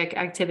specific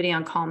activity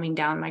on calming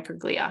down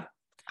microglia.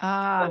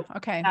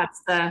 Okay.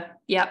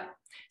 Yep.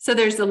 So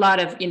there's a lot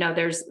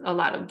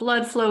of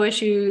blood flow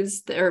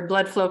issues or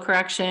blood flow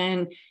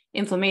correction,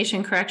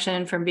 inflammation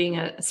correction from being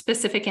a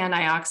specific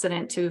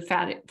antioxidant to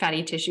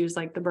fatty tissues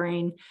like the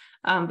brain.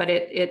 But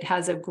it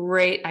has a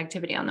great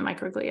activity on the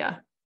microglia.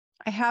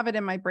 I have it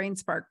in my Brain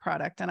Spark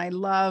product, and I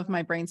love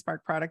my Brain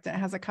Spark product. It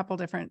has a couple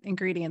different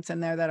ingredients in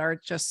there that are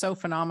just so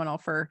phenomenal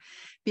for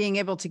being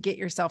able to get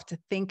yourself to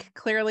think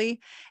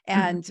clearly.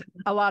 And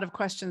a lot of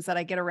questions that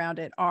I get around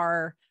it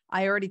are,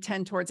 I already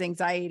tend towards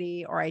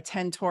anxiety, or I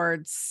tend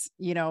towards,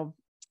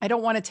 I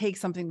don't want to take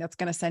something that's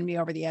going to send me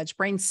over the edge.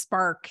 Brain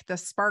Spark, the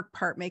spark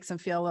part makes them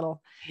feel a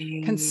little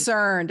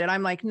concerned. And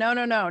I'm like, no.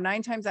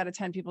 9 times out of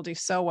 10, people do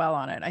so well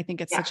on it. I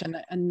think it's such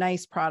a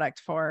nice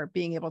product for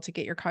being able to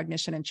get your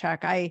cognition in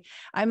check.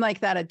 I'm like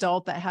that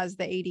adult that has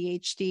the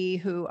ADHD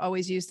who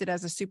always used it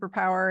as a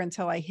superpower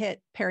until I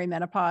hit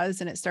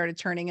perimenopause and it started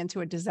turning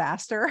into a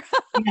disaster.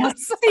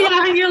 Yes.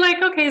 Yeah. You're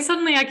like, okay,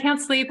 suddenly I can't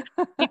sleep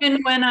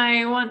even when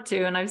I want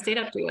to. And I've stayed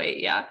up too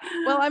late. Yeah.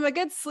 Well, I'm a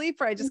good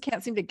sleeper. I just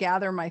can't seem to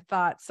gather my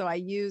thoughts. So I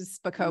use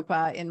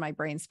Bacopa in my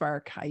Brain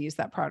Spark. I use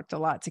that product a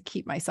lot to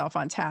keep myself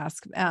on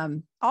task.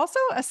 Also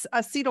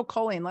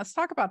acetylcholine. Let's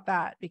talk about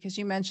that, because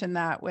you mentioned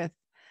that with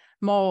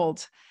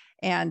mold,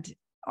 and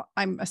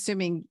I'm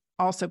assuming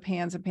also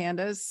PANS and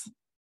PANDAS.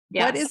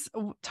 Yes.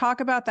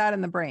 Talk about that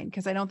in the brain,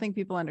 because I don't think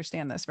people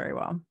understand this very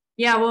well.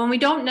 Yeah, well, we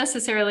don't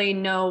necessarily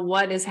know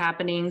what is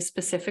happening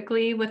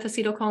specifically with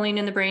acetylcholine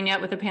in the brain yet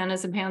with the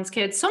PANDAS and PANS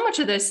kids. So much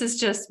of this is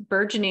just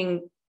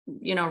burgeoning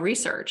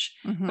research.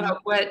 But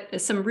what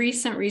some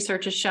recent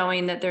research is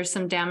showing that there's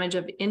some damage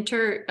of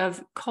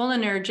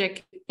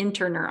cholinergic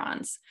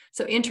interneurons.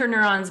 So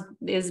interneurons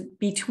is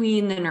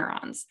between the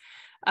neurons.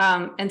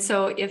 And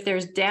so if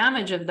there's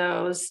damage of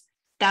those,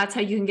 that's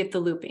how you can get the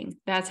looping.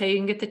 That's how you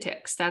can get the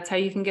tics. That's how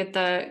you can get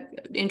the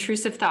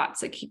intrusive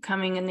thoughts that keep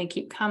coming and they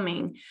keep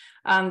coming.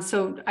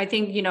 So I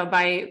think,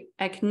 by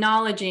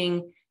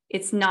acknowledging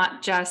it's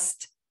not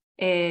just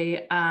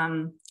a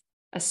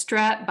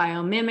strep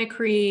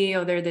biomimicry,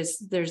 or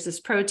there's this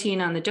protein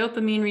on the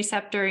dopamine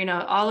receptor,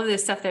 all of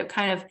this stuff that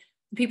kind of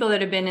people that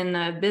have been in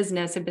the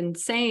business have been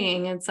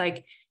saying. It's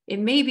like, it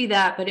may be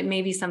that, but it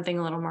may be something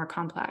a little more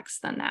complex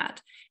than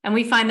that. And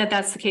we find that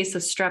that's the case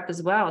with strep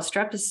as well.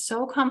 Strep is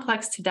so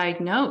complex to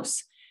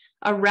diagnose.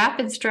 A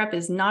rapid strep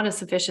is not a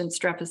sufficient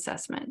strep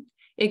assessment.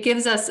 It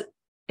gives us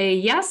a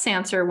yes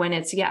answer when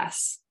it's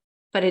yes,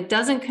 but it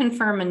doesn't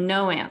confirm a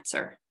no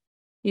answer.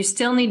 You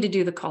still need to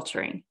do the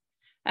culturing.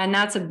 And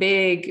that's a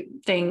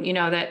big thing,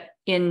 that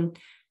in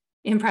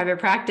private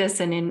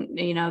practice and in,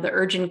 the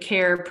urgent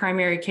care,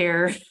 primary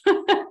care,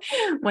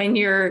 when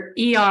your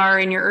ER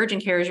and your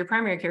urgent care is your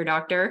primary care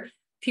doctor,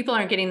 people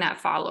aren't getting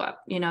that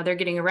follow-up. They're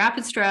getting a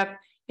rapid strep.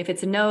 If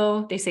it's a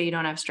no, they say you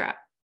don't have strep.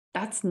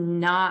 That's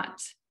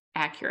not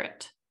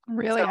accurate.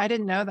 Really? I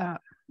didn't know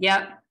that.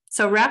 Yep.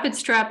 So rapid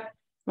strep,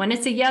 when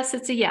it's a yes,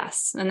 it's a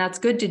yes. And that's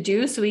good to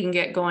do so we can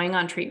get going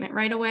on treatment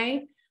right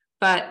away.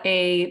 But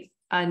a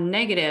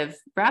negative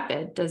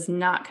rapid does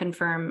not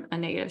confirm a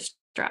negative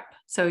strep.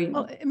 So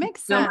it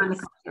makes sense.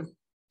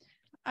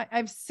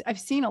 I've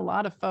seen a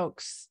lot of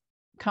folks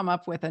come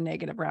up with a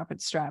negative rapid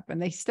strep,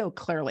 and they still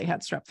clearly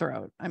had strep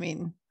throat. I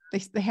mean,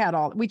 they had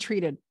we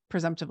treated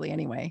presumptively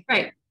anyway.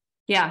 Right.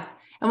 Yeah.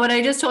 And what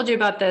I just told you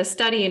about the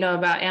study,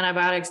 about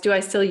antibiotics, do I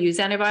still use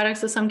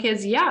antibiotics with some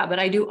kids? Yeah, but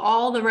I do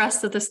all the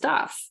rest of the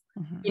stuff,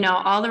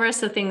 all the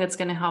rest of the thing that's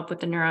going to help with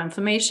the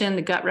neuroinflammation,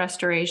 the gut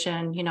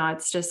restoration.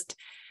 It's just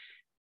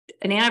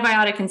an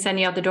antibiotic can send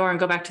you out the door and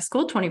go back to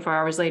school 24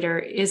 hours later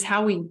is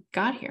how we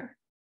got here,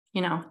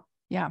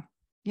 Yeah.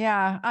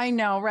 Yeah, I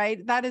know,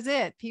 right? That is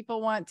it.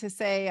 People want to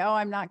say, oh,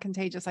 I'm not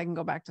contagious, I can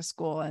go back to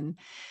school. And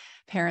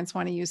parents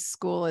want to use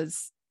school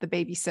as the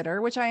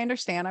babysitter, which I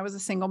understand. I was a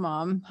single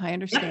mom. I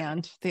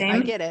understand. I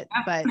get it,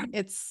 but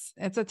it's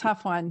a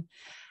tough one.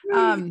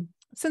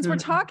 Since we're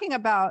talking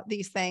about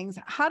these things,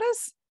 how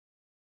does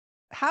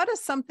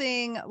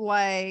something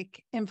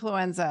like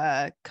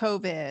influenza,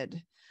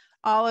 COVID,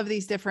 all of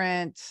these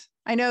different,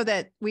 I know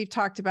that we've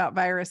talked about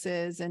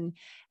viruses, and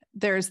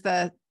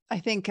I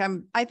think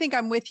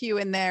I'm with you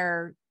in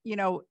there.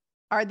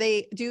 Are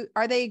they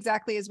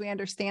exactly as we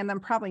understand them?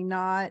 Probably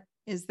not.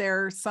 Is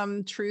there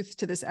some truth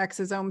to this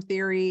exosome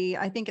theory?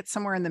 I think it's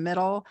somewhere in the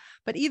middle,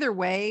 but either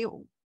way,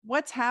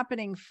 what's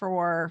happening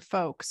for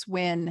folks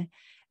when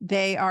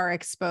they are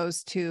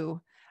exposed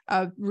to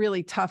a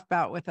really tough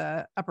bout with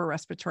a upper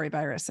respiratory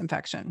virus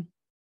infection?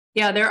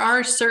 Yeah, there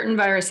are certain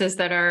viruses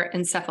that are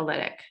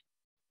encephalitic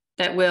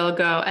that will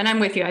go, and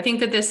I'm with you. I think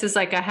that this is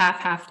like a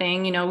half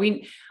thing.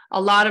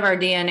 A lot of our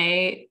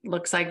DNA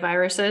looks like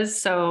viruses.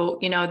 So,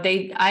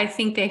 I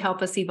think they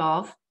help us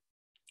evolve.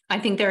 I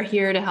think they're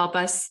here to help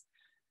us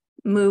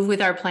move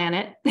with our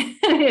planet,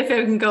 if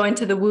it can go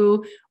into the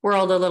woo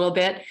world a little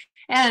bit.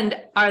 And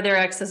are there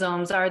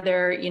exosomes? Are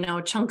there,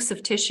 chunks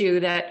of tissue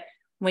that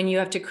when you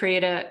have to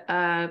create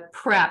a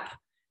prep,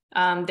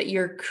 that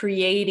you're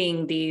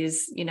creating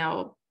these,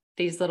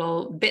 these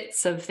little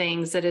bits of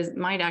things that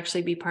might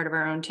actually be part of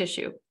our own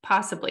tissue,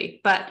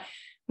 possibly. But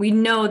we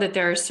know that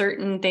there are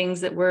certain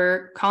things that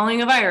we're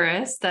calling a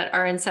virus that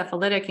are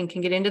encephalitic and can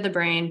get into the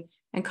brain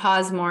and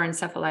cause more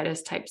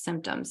encephalitis type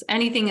symptoms.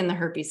 Anything in the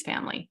herpes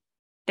family.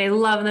 They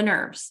love the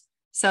nerves.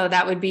 So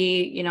that would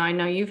be, I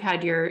know you've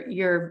had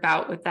your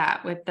bout with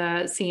that, with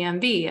the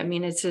CMV. I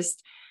mean, it's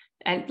just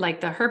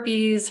like the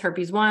herpes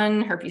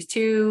 1, herpes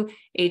 2,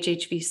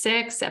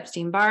 HHV6,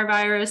 Epstein-Barr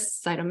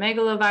virus,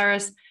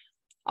 cytomegalovirus,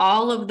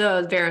 all of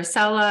those,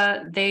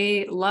 varicella,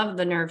 they love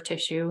the nerve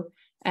tissue,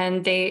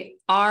 and they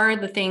are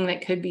the thing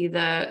that could be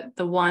the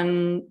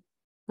one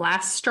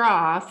last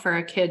straw for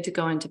a kid to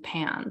go into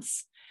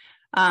PANS.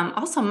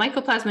 Also,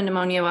 mycoplasma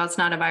pneumonia, while it's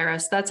not a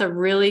virus, that's a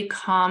really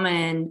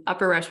common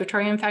upper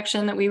respiratory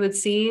infection that we would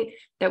see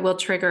that will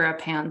trigger a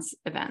PANS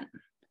event.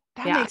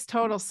 That makes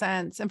total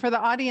sense. And for the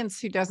audience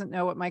who doesn't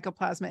know what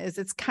mycoplasma is,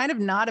 it's kind of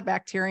not a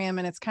bacterium,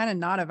 and it's kind of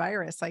not a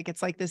virus. Like,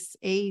 it's like this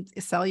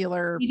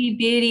acellular, itty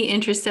bitty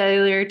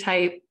intracellular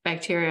type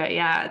bacteria.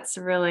 Yeah, it's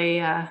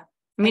really,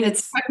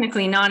 it's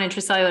technically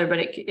non-intracellular, but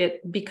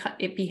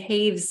it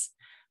behaves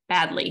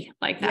badly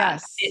like that.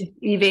 Yes. It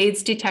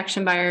evades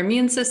detection by our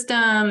immune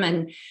system.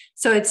 And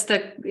so it's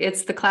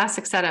the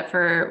classic setup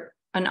for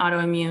an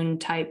autoimmune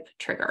type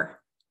trigger.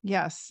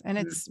 Yes. And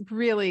it's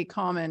really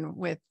common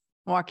with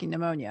walking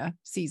pneumonia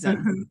season.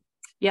 Mm-hmm.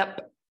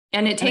 Yep.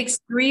 And it takes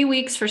 3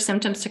 weeks for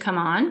symptoms to come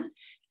on,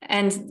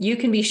 and you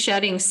can be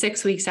shedding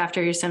 6 weeks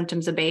after your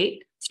symptoms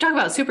abate. Let's talk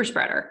about super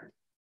spreader.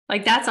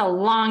 Like, that's a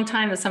long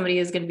time that somebody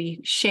is going to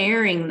be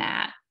sharing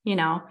that,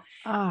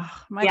 Oh,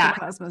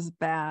 mycoplasma is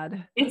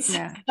bad.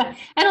 And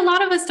a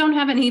lot of us don't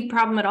have any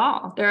problem at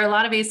all. There are a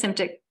lot of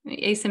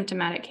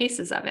asymptomatic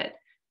cases of it.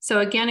 So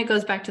again, it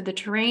goes back to the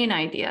terrain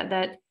idea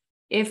that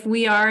if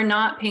we are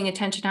not paying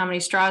attention to how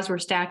many straws we're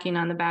stacking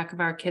on the back of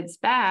our kids'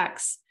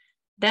 backs,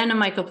 then a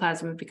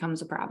mycoplasma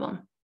becomes a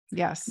problem.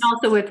 Yes. And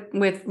also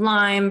with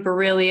Lyme,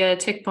 Borrelia,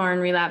 tick-borne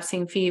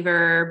relapsing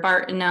fever,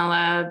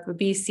 Bartonella,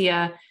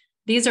 Babesia,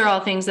 these are all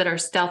things that are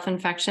stealth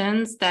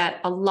infections that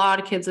a lot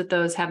of kids with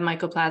those have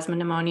mycoplasma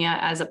pneumonia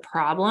as a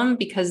problem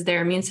because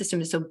their immune system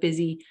is so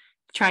busy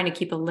trying to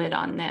keep a lid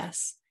on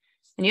this.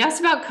 And you asked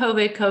about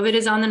COVID. COVID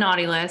is on the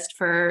naughty list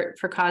for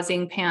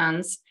causing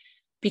PANS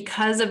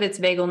because of its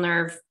vagal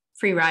nerve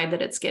free ride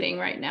that it's getting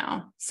right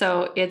now.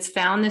 So it's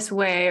found this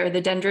way, or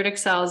the dendritic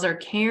cells are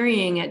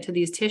carrying it to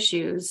these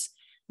tissues.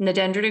 And the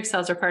dendritic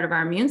cells are part of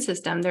our immune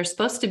system. They're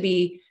supposed to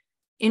be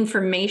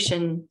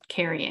information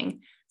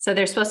carrying. So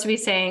they're supposed to be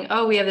saying,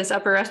 oh, we have this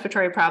upper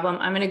respiratory problem.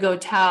 I'm going to go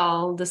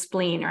tell the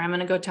spleen, or I'm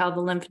going to go tell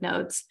the lymph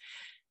nodes.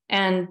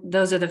 And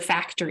those are the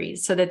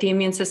factories so that the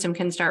immune system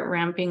can start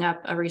ramping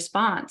up a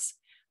response.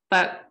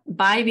 But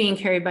by being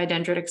carried by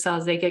dendritic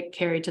cells, they get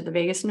carried to the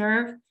vagus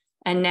nerve.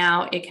 And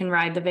now it can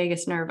ride the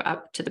vagus nerve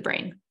up to the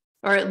brain,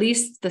 or at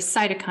least the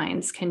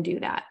cytokines can do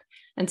that.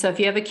 And so if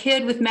you have a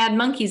kid with mad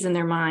monkeys in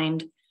their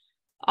mind,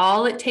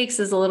 all it takes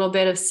is a little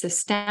bit of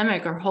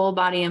systemic or whole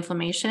body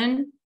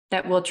inflammation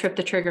that will trip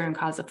the trigger and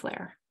cause a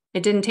flare.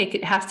 It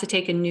has to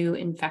take a new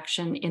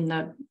infection in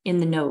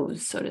the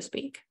nose, so to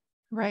speak.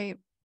 Right.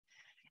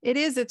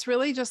 It's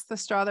really just the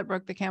straw that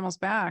broke the camel's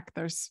back.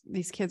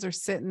 These kids are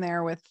sitting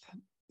there with,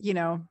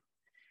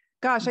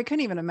 gosh, I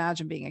couldn't even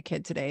imagine being a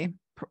kid today.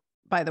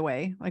 by the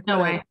way. Like, no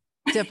what way.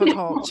 a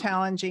difficult,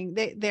 challenging.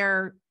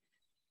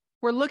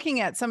 We're looking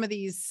at some of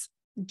these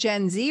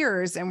Gen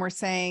Zers and we're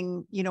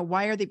saying, you know,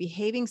 why are they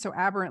behaving so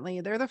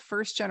aberrantly? They're the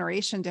first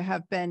generation to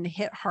have been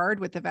hit hard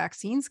with the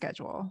vaccine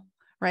schedule,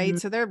 right? Mm-hmm.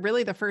 So they're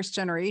really the first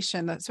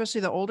generation,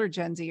 especially the older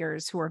Gen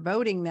Zers who are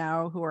voting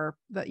now, who are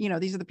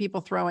these are the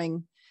people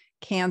throwing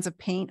cans of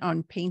paint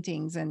on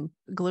paintings and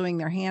gluing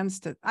their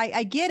hands to,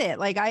 I get it.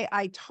 Like,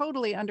 I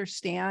totally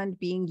understand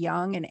being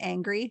young and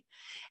angry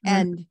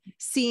and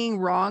seeing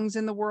wrongs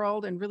in the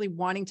world and really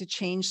wanting to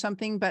change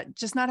something, but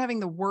just not having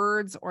the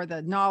words or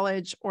the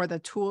knowledge or the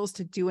tools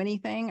to do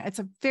anything. It's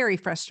a very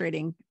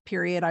frustrating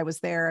period. I was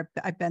there.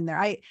 I've been there.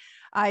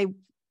 I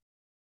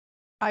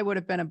would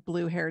have been a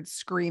blue-haired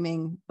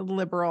screaming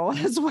liberal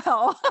as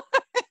well.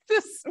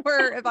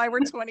 If I were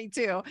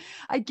 22,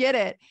 I get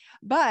it.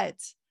 But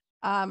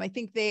I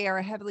think they are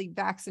a heavily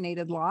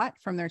vaccinated lot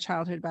from their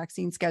childhood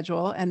vaccine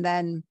schedule. And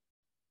then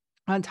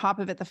on top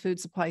of it, the food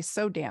supply is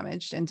so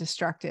damaged and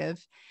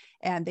destructive.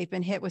 And they've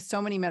been hit with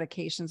so many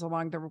medications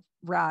along the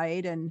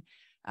ride. And,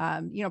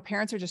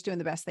 parents are just doing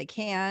the best they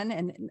can.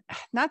 And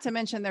not to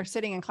mention they're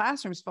sitting in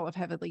classrooms full of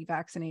heavily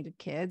vaccinated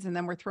kids. And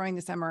then we're throwing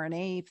this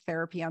mRNA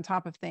therapy on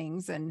top of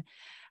things. And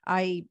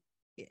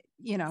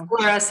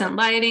fluorescent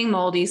lighting,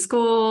 moldy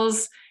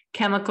schools,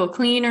 chemical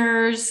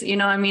cleaners,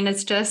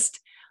 it's just,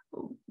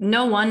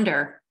 no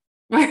wonder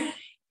we're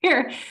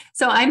here.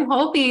 So I'm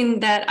hoping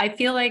that, I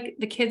feel like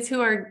the kids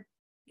who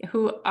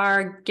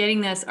are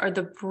getting this are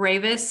the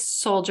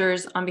bravest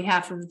soldiers on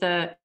behalf of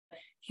the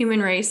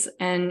human race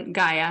and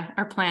Gaia,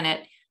 our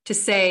planet, to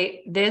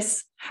say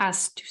this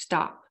has to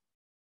stop.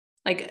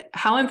 Like,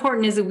 how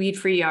important is a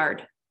weed-free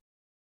yard?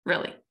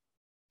 Really?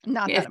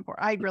 Not that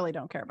important. I really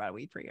don't care about a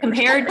weed-free yard.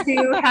 Compared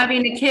to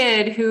having a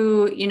kid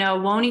who,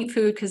 won't eat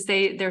food because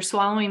their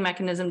swallowing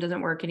mechanism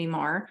doesn't work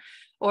anymore,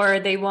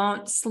 or they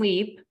won't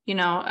sleep,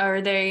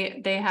 or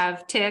they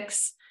have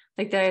tics.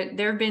 Like,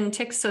 there have been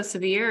tics so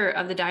severe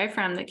of the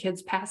diaphragm that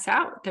kids pass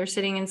out. They're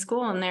sitting in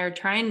school and they're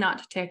trying not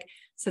to tick.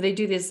 So they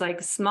do these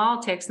like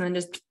small tics and then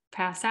just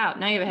pass out.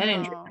 Now you have a head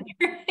injury on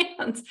your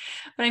hands.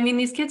 But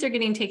these kids are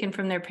getting taken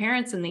from their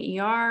parents in the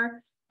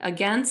ER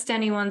against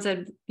anyone's,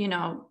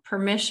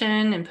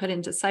 permission, and put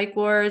into psych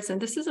wards.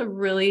 And this is a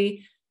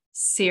really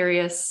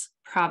serious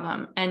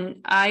problem.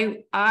 And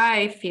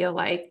I feel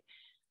like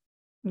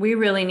we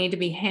really need to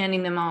be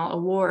handing them all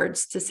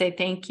awards to say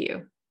thank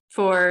you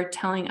for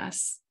telling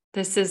us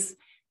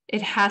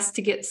it has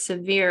to get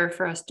severe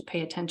for us to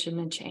pay attention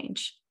and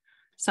change.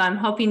 So I'm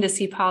hoping to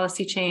see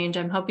policy change.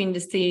 I'm hoping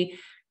to see,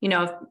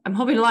 I'm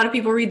hoping a lot of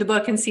people read the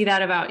book and see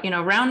that about,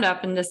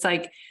 Roundup, and just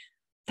like,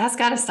 that's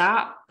got to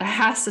stop. It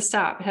has to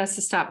stop. It has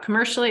to stop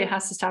commercially. It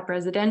has to stop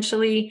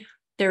residentially.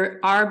 There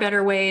are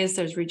better ways.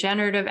 There's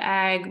regenerative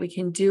ag. We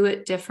can do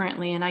it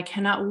differently. And I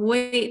cannot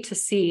wait to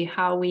see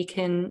how we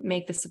can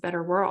make this a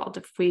better world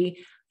if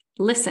we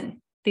listen.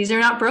 These are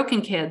not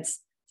broken kids.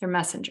 They're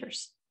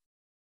messengers.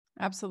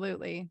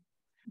 Absolutely.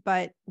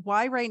 But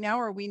why right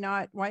now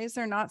why is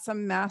there not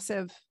some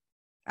massive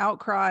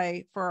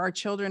outcry for our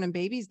children and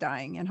babies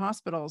dying in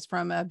hospitals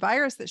from a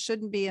virus that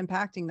shouldn't be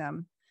impacting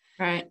them?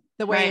 Right.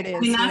 The way it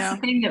is. That's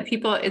the thing that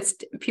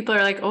people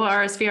are like, oh,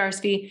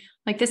 RSV.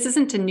 Like, this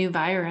isn't a new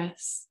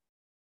virus.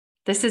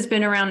 This has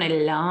been around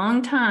a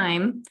long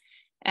time.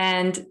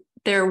 And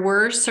there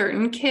were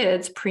certain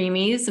kids,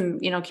 preemies,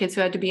 and, kids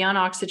who had to be on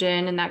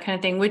oxygen and that kind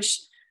of thing, which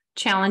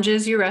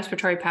challenges your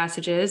respiratory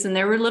passages. And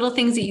there were little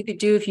things that you could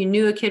do if you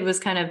knew a kid was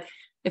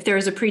if there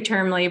was a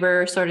preterm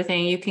labor sort of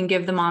thing, you can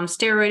give the mom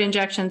steroid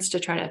injections to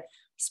try to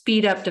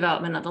speed up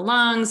development of the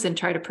lungs and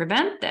try to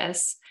prevent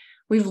this.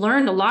 We've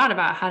learned a lot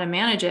about how to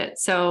manage it.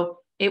 So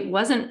it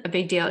wasn't a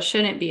big deal. It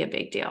shouldn't be a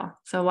big deal.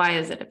 So why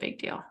is it a big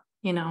deal?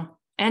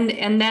 And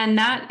then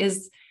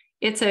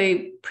it's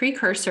a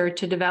precursor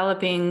to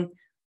developing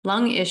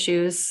lung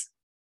issues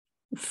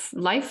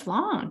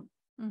lifelong.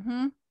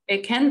 Mm-hmm.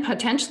 It can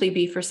potentially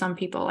be for some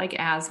people, like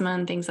asthma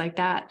and things like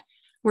that.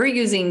 We're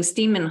using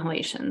steam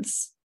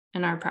inhalations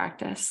in our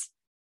practice.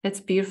 It's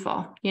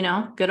beautiful.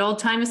 Good old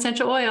time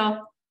essential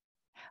oil.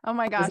 Oh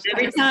my gosh.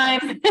 Every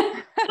time.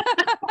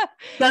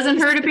 Doesn't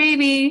hurt a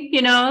baby,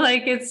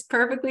 it's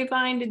perfectly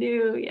fine to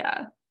do.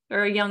 Yeah.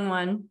 Or a young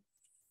one.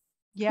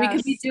 Yes. We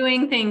could be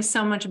doing things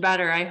so much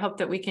better. I hope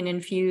that we can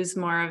infuse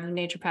more of the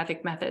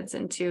naturopathic methods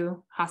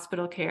into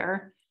hospital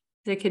care.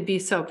 It could be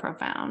so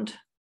profound.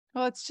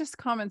 Well, it's just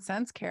common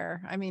sense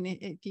care.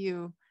 If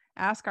you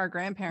ask our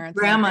grandparents,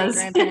 grandmas,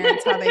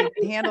 grandparents how they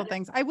handle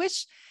things, I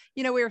wish,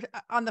 we were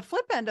on the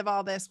flip end of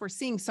all this. We're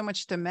seeing so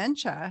much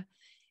dementia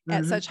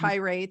at such high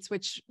rates,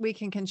 which we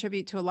can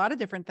contribute to a lot of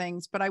different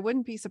things, but I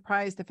wouldn't be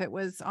surprised if it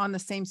was on the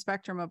same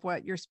spectrum of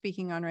what you're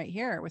speaking on right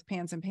here with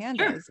PANS and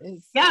PANDAS.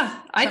 Sure.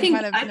 I think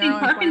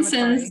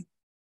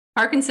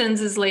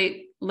Parkinson's is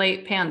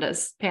late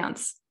PANS.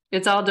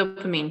 It's all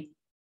dopamine.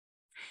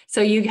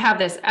 So you have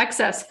this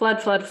excess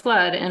flood,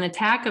 and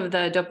attack of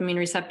the dopamine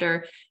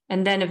receptor.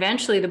 And then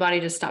eventually the body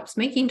just stops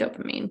making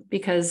dopamine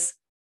because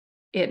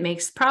it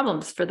makes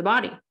problems for the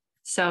body.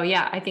 So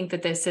yeah, I think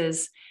that this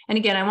is, and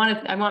again,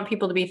 I want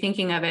people to be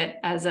thinking of it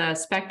as a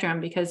spectrum,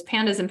 because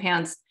PANDAS and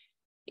PANS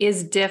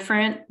is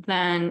different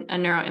than a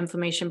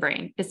neuroinflammation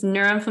brain. It's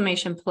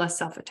neuroinflammation plus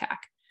self-attack.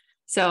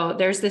 So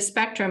there's this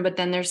spectrum, but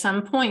then there's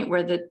some point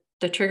where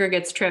the trigger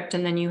gets tripped,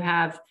 and then you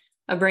have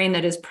a brain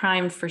that is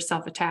primed for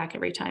self-attack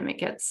every time it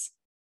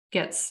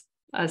gets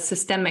a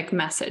systemic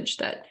message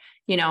that,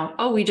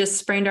 oh, we just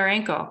sprained our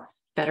ankle,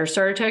 better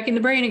start attacking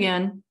the brain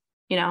again.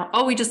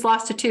 Oh, we just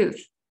lost a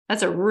tooth.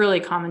 That's a really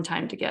common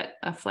time to get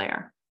a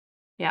flare.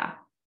 Yeah.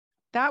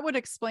 That would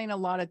explain a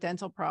lot of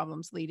dental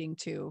problems leading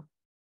to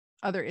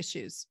other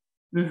issues.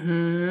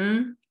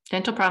 Mm-hmm.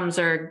 Dental problems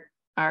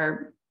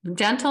are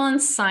dental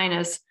and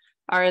sinus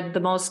are the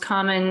most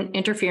common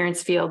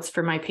interference fields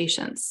for my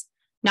patients.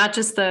 Not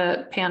just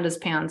the PANDAS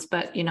PANS,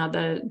 but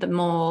the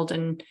mold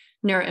and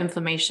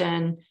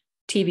neuroinflammation,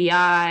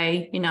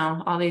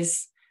 TBI, all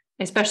these.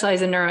 I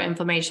specialize in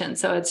neuroinflammation.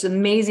 So it's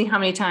amazing how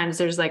many times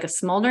there's like a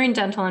smoldering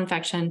dental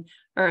infection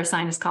or a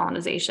sinus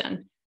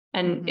colonization.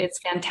 And it's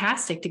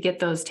fantastic to get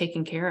those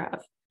taken care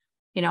of,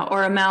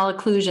 or a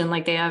malocclusion,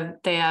 like they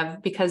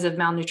have because of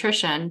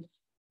malnutrition,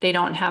 they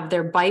don't have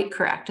their bite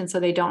correct. And so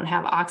they don't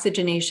have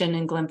oxygenation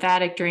and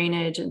lymphatic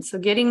drainage. And so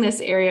getting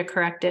this area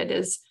corrected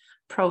is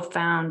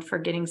profound for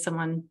getting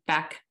someone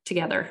back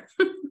together.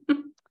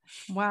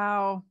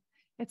 Wow.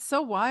 It's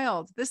so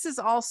wild. This is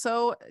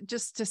also,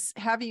 just to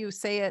have you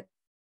say it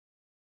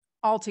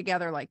all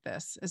together like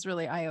this is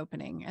really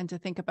eye-opening, and to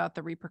think about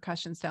the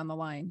repercussions down the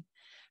line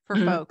for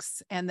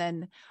folks. And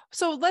then,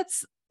 so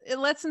let's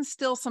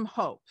instill some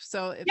hope.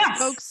 So if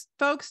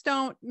folks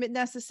don't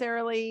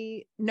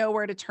necessarily know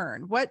where to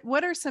turn,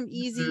 what are some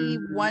easy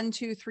 1,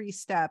 2, 3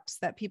 steps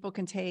that people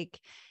can take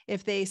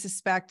if they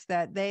suspect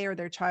that they or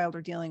their child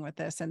are dealing with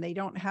this and they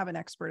don't have an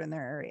expert in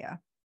their area?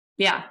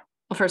 Yeah.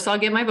 Well, first I'll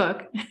get my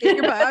book. Get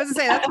your book. I was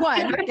gonna say that's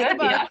one. Get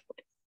the book.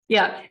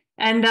 Yeah.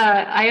 And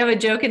I have a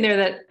joke in there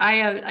that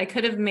I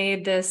could have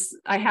made this.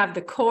 I have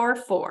the core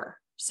 4.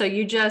 So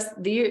these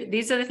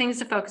are the things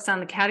to focus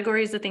on, the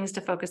categories of things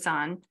to focus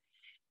on.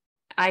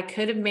 I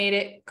could have made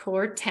it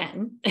core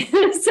 10.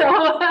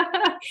 So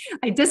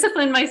I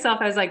disciplined myself.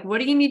 I was like,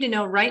 what do you need to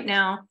know right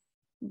now?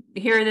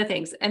 Here are the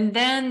things. And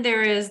then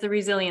there is the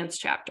resilience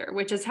chapter,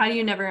 which is how do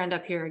you never end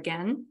up here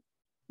again?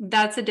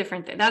 That's a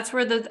different thing. That's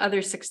where the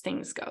other 6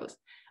 things goes.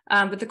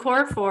 But the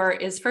core 4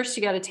 is, first,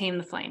 you got to tame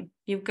the flame.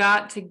 You've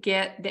got to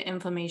get the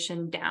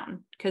inflammation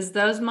down, because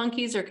those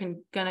monkeys are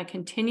going to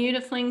continue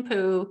to fling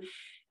poo.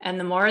 And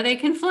the more they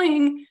can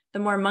fling, the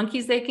more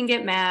monkeys they can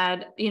get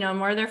mad,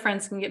 more of their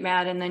friends can get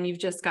mad. And then you've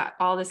just got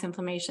all this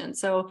inflammation.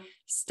 So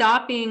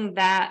stopping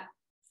that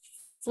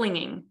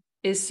flinging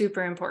is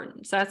super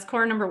important. So that's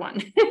core number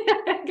 1.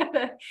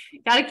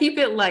 gotta keep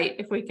it light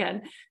if we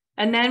can.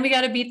 And then we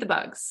got to beat the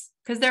bugs,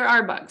 because there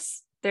are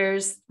bugs.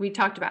 We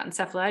talked about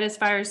encephalitis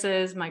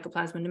viruses,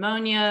 mycoplasma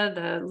pneumonia,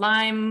 the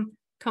Lyme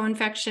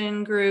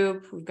co-infection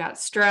group. We've got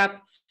strep.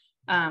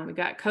 We've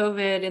got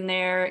COVID in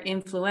there,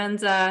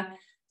 influenza.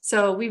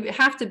 So we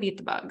have to beat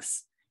the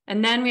bugs.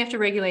 And then we have to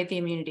regulate the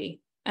immunity.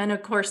 And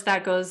of course,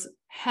 that goes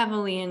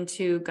heavily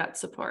into gut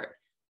support.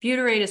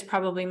 Butyrate is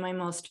probably my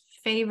most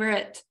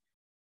favorite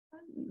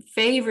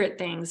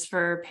things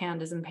for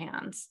PANDAS and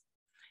PANS.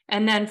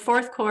 And then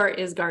 4th core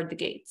is guard the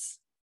gates.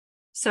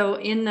 So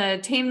in the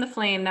tame the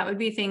flame, that would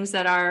be things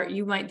that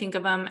you might think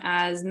of them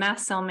as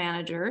mast cell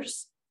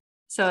managers.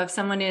 So if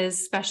someone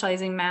is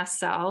specializing mast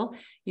cell,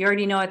 you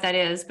already know what that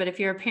is. But if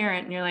you're a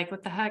parent and you're like,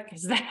 what the heck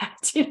is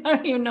that? You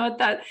don't even know what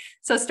that.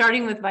 So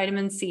starting with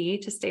vitamin C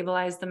to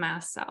stabilize the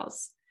mast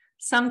cells.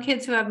 Some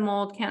kids who have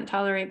mold can't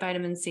tolerate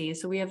vitamin C.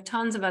 So we have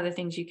tons of other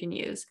things you can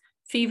use.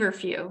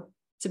 Feverfew.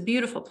 It's a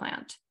beautiful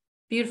plant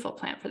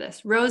for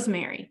this.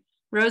 Rosemary.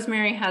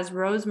 Rosemary has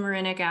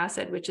rosmarinic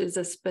acid, which is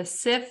a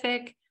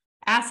specific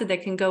acid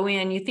that can go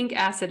in. You think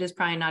acid is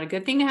probably not a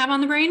good thing to have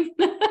on the brain,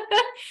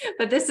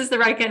 but this is the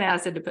right kind of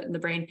acid to put in the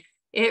brain.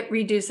 It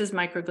reduces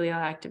microglial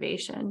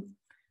activation.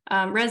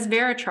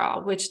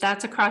 Resveratrol, which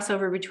that's a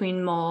crossover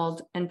between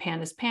mold and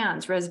PANDAS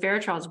PANS.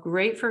 Resveratrol is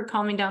great for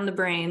calming down the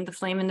brain, the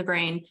flame in the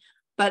brain,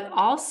 but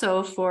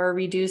also for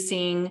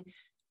reducing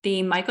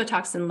the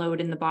mycotoxin load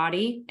in the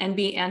body and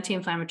be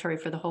anti-inflammatory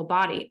for the whole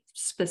body,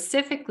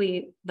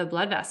 specifically the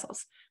blood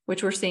vessels,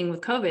 which we're seeing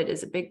with COVID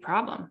is a big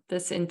problem,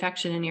 this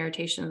infection and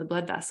irritation of the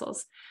blood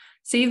vessels.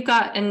 So you've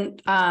got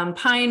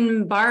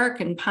pine bark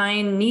and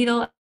pine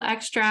needle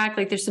extract.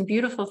 Like there's some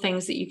beautiful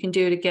things that you can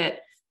do to get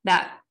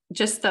that,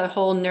 just the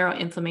whole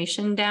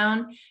neuroinflammation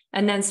down.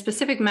 And then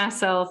specific mast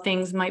cell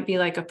things might be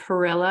like a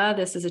perilla.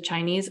 This is a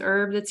Chinese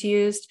herb that's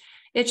used.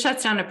 It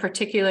shuts down a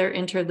particular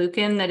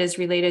interleukin that is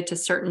related to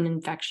certain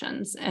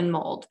infections and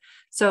mold.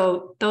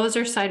 So those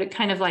are cited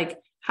kind of like,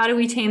 how do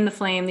we tame the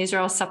flame? These are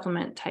all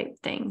supplement type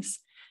things.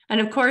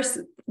 And of course,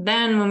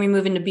 then when we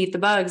move into beat the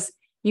bugs,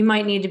 you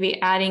might need to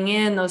be adding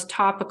in those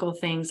topical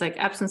things like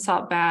Epsom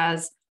salt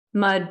baths,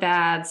 mud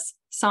baths,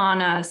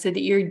 sauna, so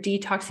that you're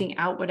detoxing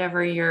out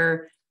whatever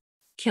you're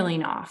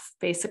killing off,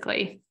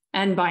 basically.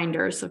 and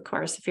binders, of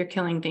course. If you're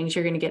killing things,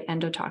 you're going to get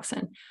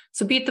endotoxin.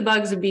 So beat the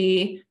bugs would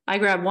be, I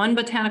grab one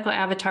botanical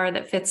avatar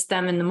that fits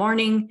them in the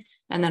morning,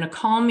 and then a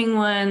calming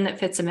one that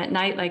fits them at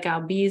night, like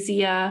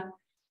albizia.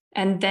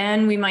 And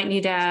then we might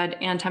need to add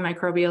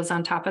antimicrobials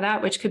on top of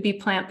that, which could be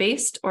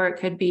plant-based or it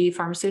could be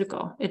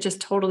pharmaceutical. It just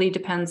totally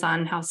depends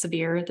on how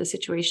severe the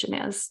situation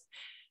is.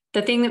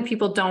 The thing that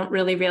people don't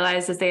really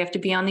realize is they have to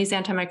be on these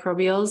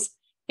antimicrobials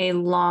a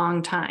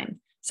long time.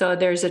 So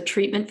there's a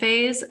treatment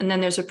phase and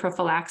then there's a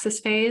prophylaxis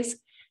phase.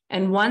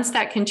 And once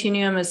that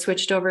continuum is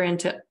switched over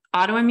into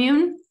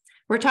autoimmune,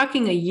 we're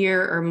talking a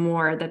year or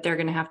more that they're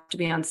going to have to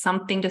be on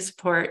something to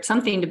support,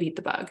 something to beat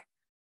the bug,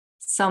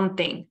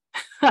 something.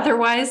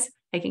 Otherwise,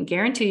 I can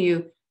guarantee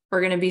you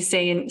we're going to be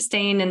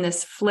staying in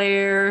this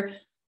flare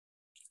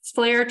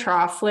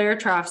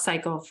trough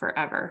cycle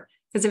forever.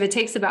 Because if it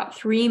takes about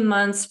 3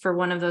 months for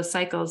one of those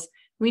cycles,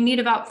 we need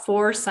about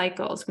 4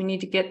 cycles. We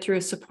need to get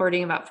through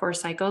supporting about 4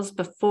 cycles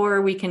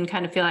before we can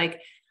kind of feel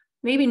like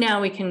maybe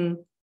now we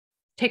can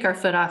take our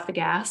foot off the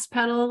gas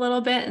pedal a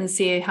little bit and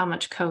see how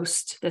much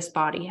coast this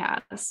body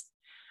has.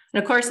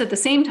 And of course, at the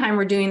same time,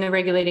 we're doing the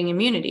regulating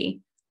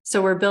immunity.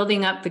 So we're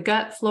building up the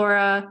gut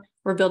flora.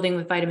 We're building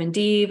with vitamin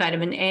D,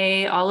 vitamin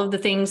A, all of the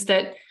things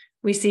that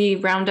we see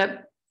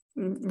Roundup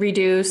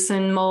reduce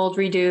and mold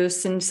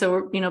reduce. And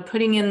so,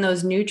 putting in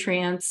those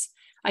nutrients.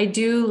 I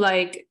do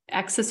like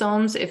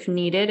exosomes if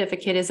needed, if a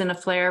kid is in a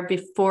flare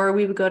before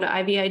we would go to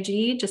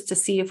IVIG, just to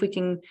see if we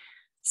can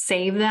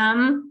save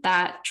them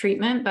that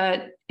treatment.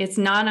 But it's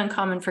not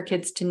uncommon for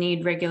kids to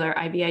need regular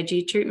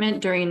IVIG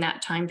treatment during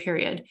that time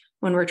period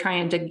when we're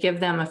trying to give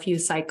them a few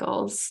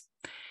cycles.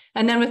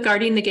 And then with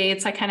guarding the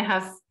gates, I kind of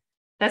have,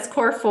 that's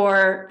core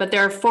 4, but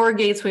there are 4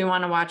 gates we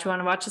want to watch. We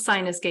want to watch the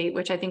sinus gate,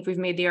 which I think we've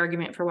made the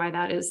argument for why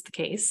that is the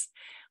case.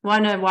 We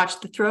want to watch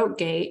the throat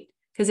gate,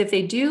 because if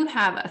they do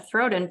have a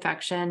throat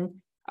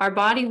infection, our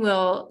body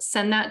will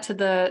send that to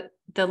the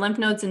lymph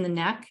nodes in the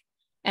neck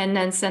and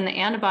then send the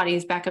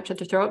antibodies back up to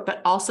the throat,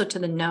 but also to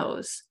the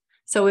nose.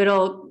 So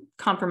it'll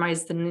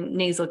compromise the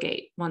nasal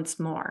gate once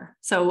more.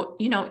 So,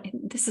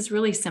 this is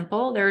really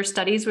simple. There are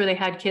studies where they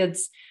had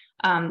kids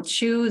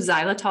chew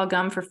xylitol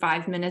gum for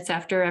 5 minutes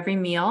after every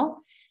meal.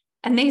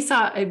 And they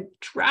saw a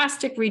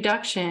drastic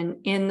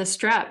reduction in the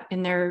strep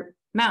in their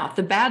mouth,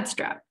 the bad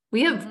strep.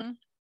 We have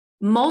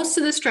most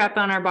of the strep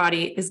on our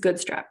body is good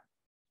strep.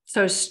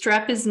 So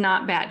strep is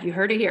not bad. You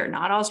heard it here.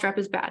 Not all strep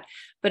is bad,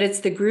 but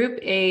it's the group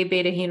A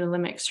beta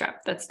hemolymphic strep.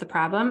 That's the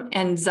problem.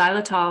 And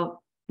xylitol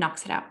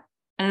knocks it out.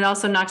 And it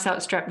also knocks out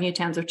strep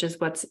mutans, which is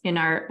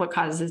what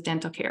causes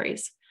dental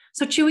caries.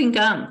 So chewing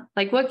gum,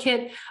 like what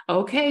kid,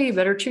 okay, you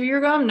better chew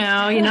your gum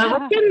now.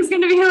 What kid is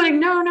going to be like,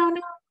 no.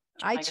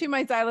 I chew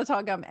my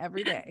xylitol gum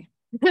every day.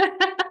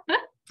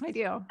 I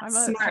do. I'm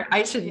smart.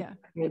 I should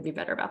be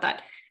better about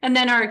that. And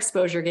then our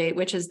exposure gate,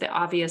 which is the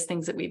obvious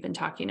things that we've been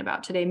talking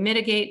about today.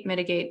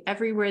 Mitigate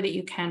everywhere that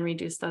you can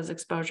reduce those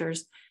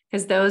exposures,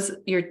 because those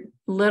you're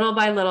little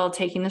by little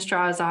taking the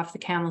straws off the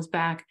camel's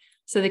back.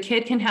 So the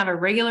kid can have a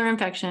regular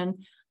infection,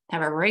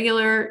 have a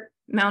regular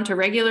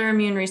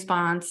immune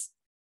response,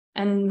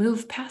 and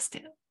move past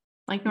it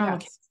like normal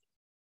kids.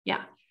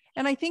 Yeah.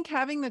 And I think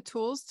having the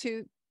tools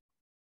to,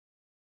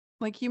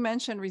 like you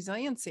mentioned,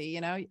 resiliency,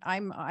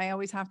 I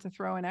always have to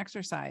throw in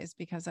exercise,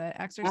 because an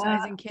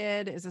exercising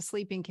kid is a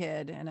sleeping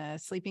kid, and a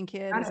sleeping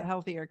kid is a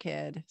healthier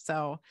kid.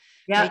 So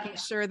making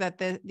sure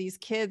that these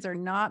kids are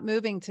not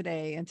moving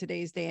today in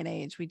today's day and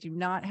age. We do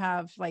not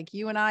have, like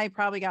you and I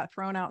probably got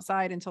thrown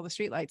outside until the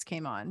streetlights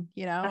came on,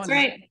 That's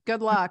right.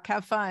 Good luck.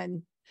 Have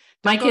fun.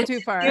 Don't go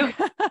too far.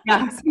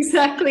 Yeah,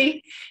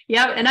 exactly.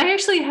 Yeah. And I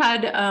actually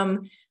had,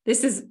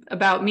 this is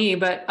about me,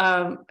 but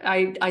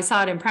I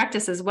saw it in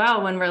practice as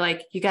well, when we're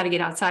like, you got to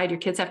get outside. Your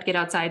kids have to get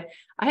outside.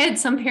 I had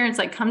some parents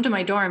like come to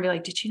my door and be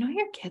like, did you know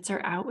your kids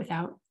are out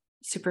without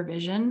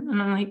supervision?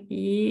 And I'm like,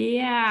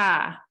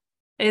 yeah,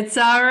 it's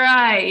all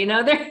right.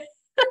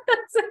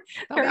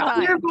 They're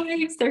on their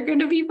bikes. They're going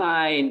to be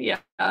fine. Yeah.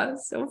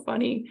 So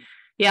funny.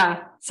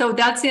 Yeah. So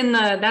that's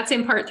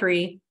in part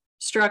 3,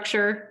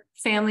 structure,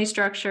 family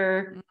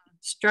structure,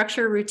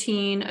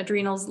 routine.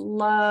 Adrenals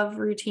love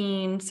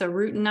routine. So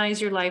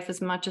routinize your life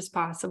as much as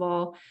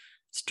possible.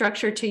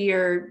 Structure to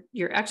your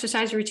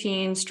exercise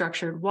routine,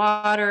 structured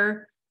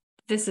water.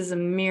 This is a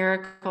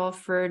miracle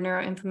for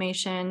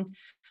neuroinflammation.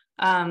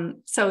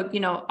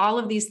 So, all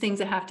of these things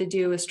that have to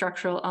do with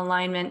structural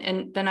alignment.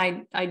 And then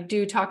I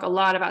do talk a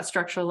lot about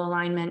structural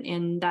alignment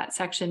in that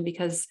section,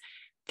 because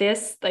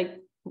this, like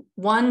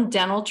one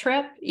dental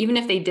trip, even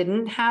if they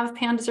didn't have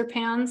PANDAS or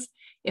PANS,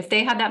 if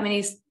they had that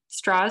many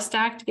straws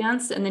stacked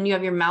against, and then you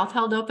have your mouth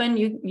held open,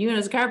 you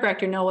as a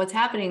chiropractor know what's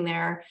happening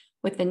there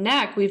with the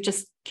neck. We've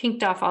just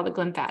kinked off all the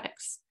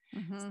lymphatics.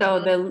 So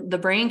the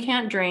brain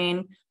can't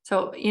drain.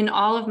 So in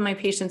all of my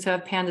patients who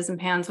have PANDAS and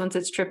PANS, once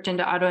it's tripped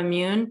into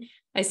autoimmune,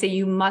 I say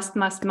you must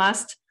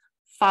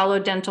follow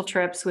dental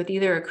trips with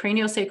either a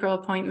craniosacral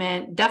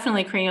appointment,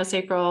 definitely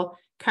craniosacral,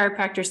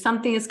 chiropractor,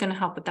 something is going to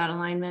help with that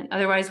alignment.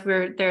 Otherwise,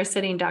 they're a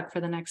sitting duck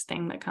for the next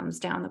thing that comes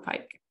down the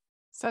pike.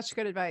 Such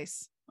good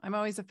advice. I'm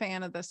always a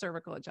fan of the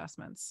cervical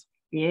adjustments.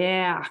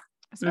 Yeah.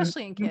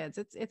 especially in kids.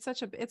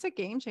 It's a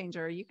game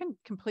changer. You can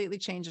completely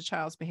change a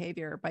child's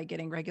behavior by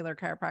getting regular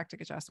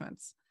chiropractic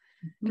adjustments.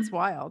 It's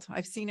wild.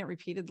 I've seen it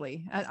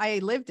repeatedly. I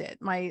lived it.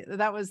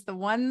 That was the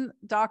one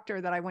doctor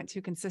that I went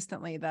to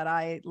consistently that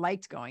I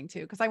liked going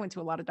to, because I went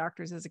to a lot of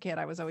doctors as a kid.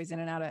 I was always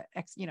in and out of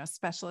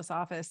specialist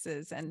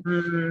offices, and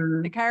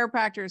the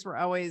chiropractors were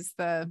always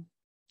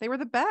they were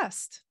the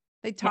best.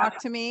 They talked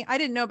to me. I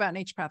didn't know about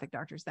naturopathic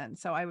doctors then,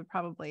 so I would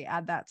probably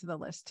add that to the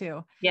list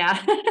too. Yeah.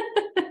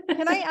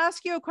 Can I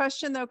ask you a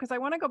question though? Because I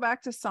want to go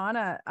back to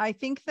sauna. I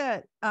think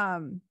that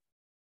sauna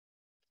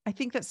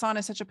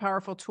is such a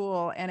powerful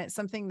tool, and it's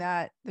something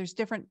that there's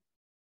different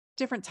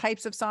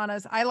types of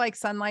saunas. I like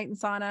sunlight and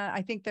sauna.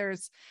 I think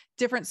there's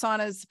different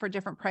saunas for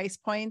different price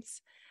points,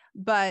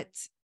 but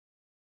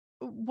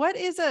what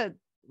is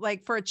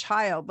like for a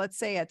child, let's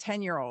say a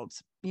 10-year-old,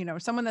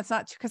 someone that's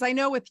not, because I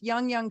know with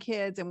young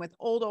kids and with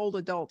old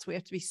adults, we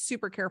have to be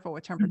super careful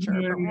with temperature.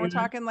 But when we're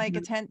talking like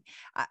a 10,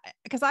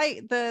 because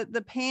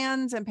the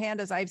PANS and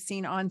PANDAS I've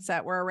seen on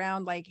set were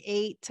around like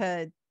 8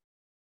 to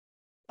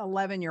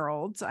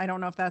 11-year-olds. I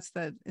don't know if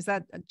is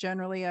that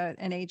generally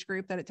an age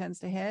group that it tends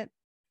to hit?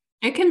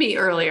 It can be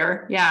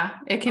earlier. Yeah.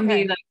 It can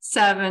be like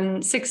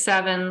 6,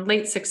 7,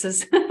 late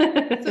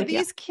 6s. So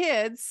these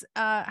kids,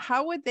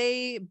 how would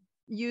they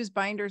use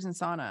binders in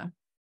sauna?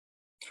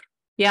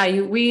 Yeah,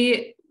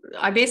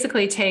 I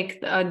basically take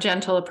a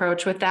gentle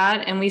approach with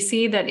that. And we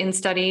see that in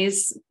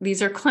studies,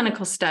 these are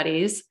clinical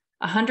studies,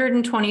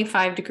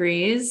 125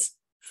 degrees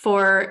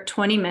for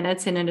 20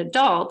 minutes in an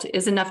adult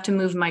is enough to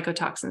move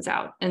mycotoxins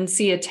out and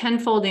see a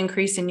 10-fold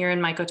increase in urine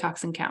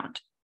mycotoxin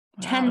count.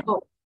 Wow.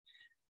 10-fold.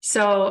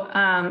 So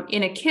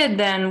in a kid,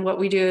 then what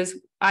we do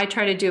is I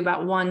try to do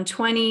about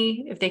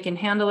 120 if they can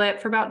handle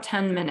it for about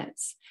 10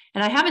 minutes.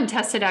 And I haven't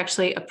tested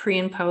actually a pre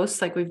and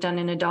post like we've done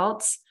in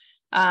adults.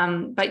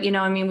 But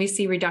we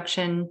see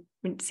reduction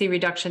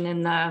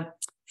in the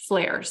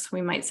flares,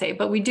 we might say,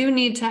 but we do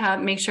need to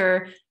make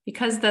sure,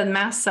 because the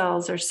mast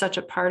cells are such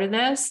a part of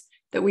this,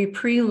 that we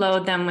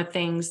preload them with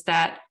things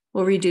that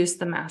will reduce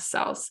the mast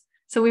cells.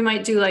 So we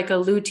might do like a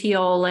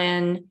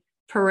luteolin,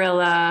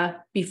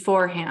 perilla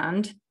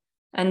beforehand.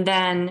 And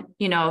then,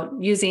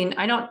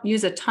 I don't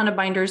use a ton of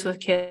binders with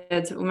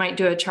kids. We might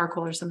do a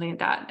charcoal or something like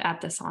that at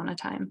the sauna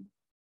time.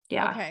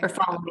 Yeah. Okay. Or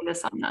following the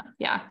sauna.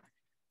 Yeah.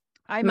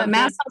 But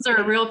mast cells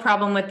are a real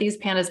problem with these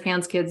PANDAS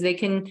PANS kids. They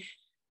can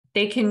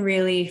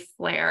really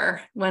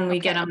flare when we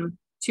get them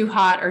too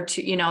hot or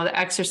too, the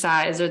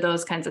exercise or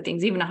those kinds of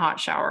things. Even a hot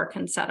shower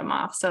can set them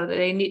off. So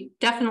they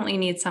definitely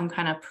need some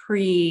kind of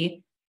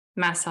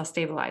pre-mast cell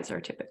stabilizer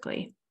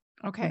typically.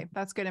 Okay.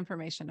 That's good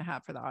information to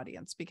have for the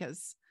audience,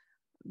 because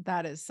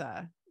that is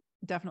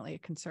definitely a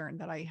concern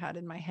that I had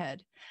in my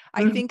head.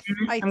 I think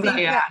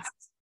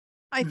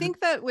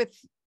that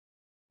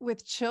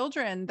with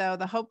children though,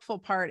 the hopeful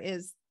part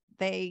is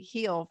they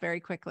heal very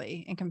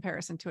quickly in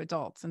comparison to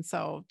adults. And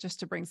so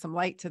just to bring some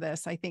light to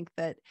this, I think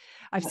that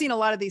I've seen a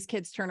lot of these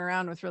kids turn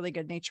around with really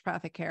good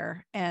naturopathic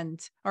care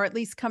or at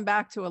least come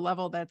back to a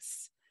level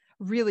that's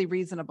really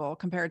reasonable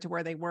compared to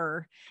where they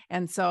were.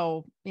 And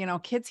so,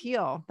 kids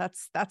heal.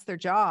 That's their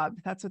job.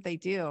 That's what they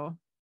do.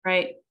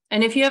 Right.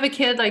 And if you have a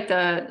kid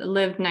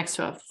lived next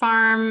to a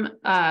farm,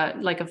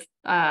 like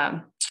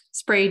a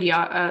sprayed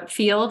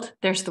field,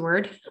 there's the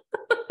word.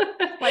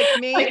 Like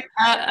me.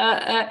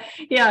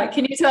 Yeah.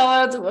 Can you tell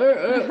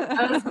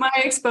that's my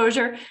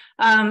exposure?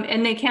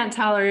 And they can't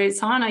tolerate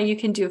sauna. You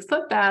can do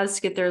foot baths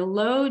to get their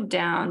load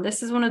down.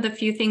 This is one of the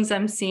few things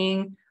I'm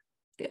seeing.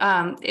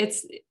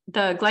 It's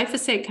the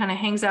glyphosate kind of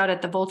hangs out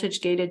at the voltage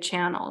gated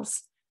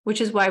channels,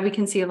 which is why we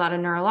can see a lot of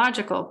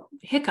neurological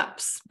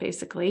hiccups,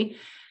 basically.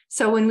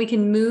 So when we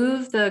can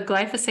move the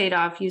glyphosate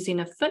off using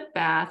a foot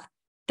bath,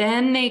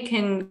 then they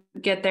can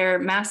get their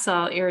mast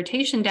cell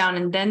irritation down,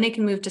 and then they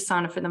can move to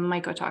sauna for the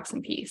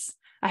mycotoxin piece.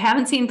 I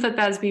haven't seen foot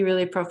baths be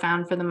really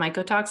profound for the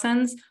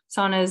mycotoxins.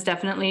 Sauna is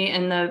definitely,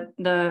 and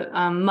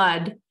the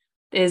mud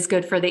is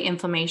good for the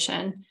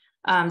inflammation.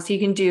 So you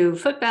can do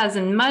foot baths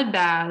and mud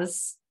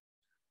baths.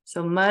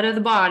 So mud of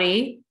the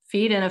body,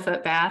 feet in a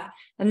foot bath.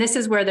 And this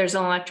is where there's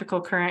an electrical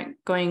current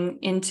going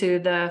into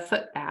the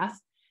foot bath.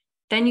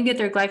 Then you get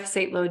their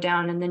glyphosate load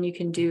down, and then you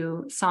can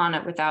do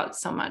sauna without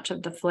so much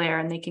of the flare,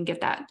 and they can get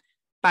that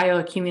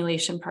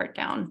bioaccumulation part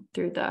down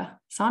through the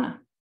sauna.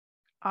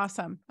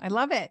 Awesome. I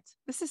love it.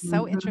 This is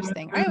so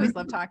interesting. I always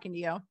love talking to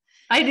you.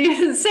 I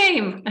do the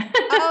same.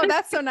 Oh,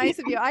 that's so nice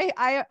of you.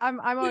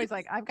 I'm always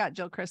like, I've got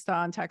Jill Crista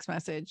on text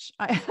message.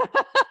 I've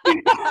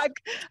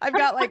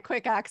got like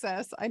quick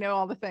access. I know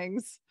all the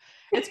things.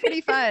 It's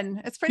pretty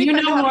fun. It's pretty fun.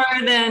 You know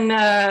more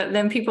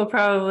than people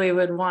probably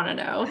would want to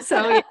know.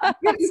 So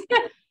yeah.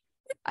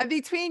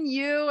 Between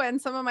you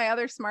and some of my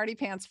other smarty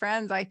pants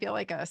friends, I feel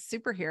like a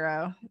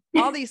superhero.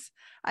 All these,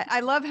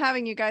 I love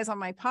having you guys on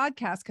my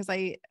podcast, because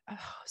I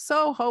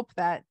so hope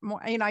that more,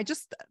 I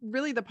just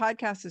really, the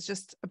podcast is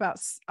just about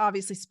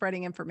obviously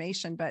spreading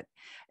information, but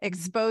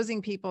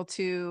exposing people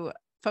to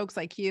folks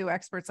like you,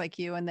 experts like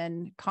you, and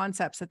then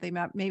concepts that they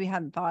maybe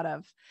hadn't thought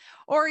of,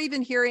 or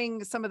even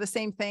hearing some of the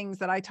same things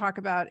that I talk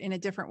about in a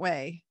different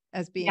way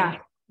as being,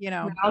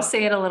 I'll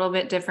say it a little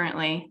bit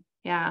differently.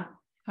 Yeah.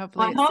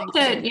 Hopefully I hope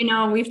that,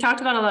 we've talked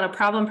about a lot of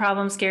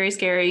problem,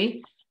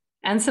 scary,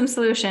 and some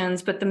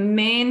solutions, but the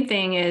main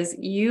thing is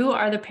you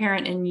are the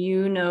parent and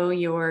you know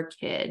your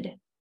kid.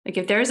 Like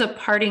if there's a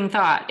parting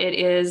thought, it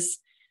is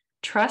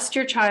trust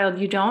your child.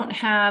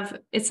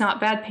 It's not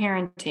bad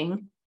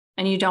parenting,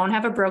 and you don't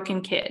have a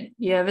broken kid.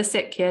 You have a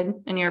sick kid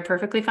and you're a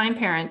perfectly fine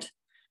parent.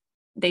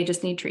 They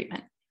just need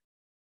treatment.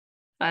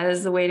 That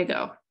is the way to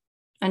go,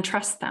 and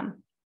trust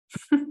them.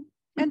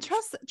 And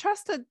trust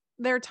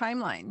their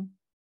timeline.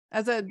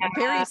 As a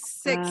very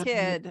sick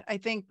kid, I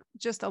think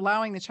just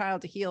allowing the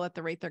child to heal at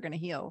the rate they're going to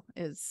heal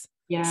is,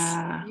 you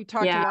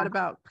talked a lot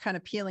about kind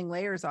of peeling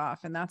layers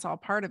off, and that's all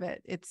part of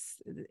it.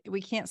 We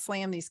can't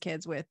slam these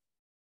kids with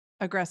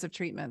aggressive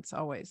treatments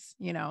always,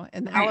 in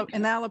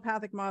the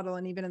allopathic model,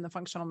 and even in the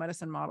functional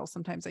medicine model,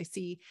 sometimes I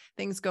see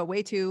things go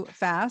way too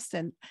fast.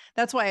 And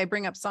that's why I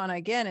bring up sauna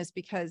again, is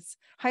because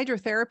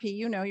hydrotherapy,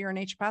 you're a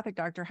naturopathic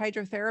doctor,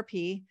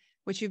 hydrotherapy,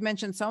 which you've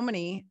mentioned so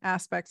many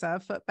aspects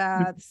of, foot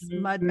baths,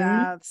 mud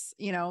baths,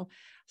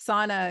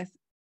 sauna.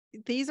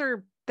 These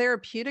are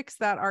therapeutics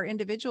that are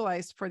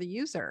individualized for the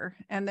user,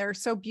 and they're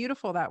so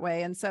beautiful that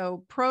way. And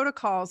so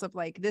protocols of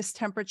like this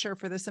temperature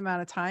for this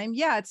amount of time.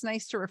 Yeah, it's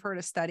nice to refer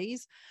to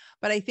studies,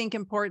 but I think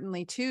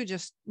importantly too,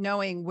 just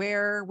knowing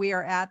where we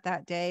are at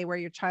that day, where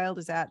your child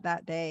is at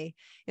that day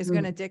is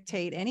going to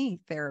dictate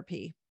any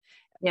therapy.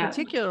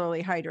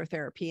 Particularly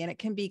hydrotherapy, and it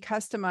can be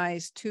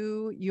customized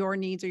to your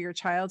needs or your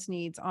child's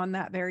needs on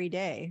that very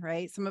day,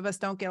 right? Some of us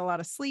don't get a lot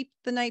of sleep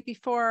the night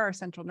before. Our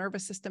central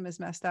nervous system is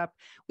messed up.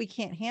 We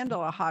can't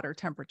handle a hotter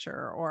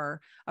temperature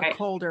or a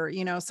colder,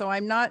 so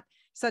I'm not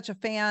such a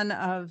fan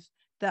of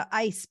the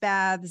ice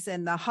baths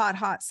and the hot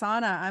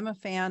sauna. I'm a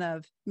fan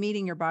of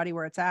meeting your body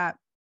where it's at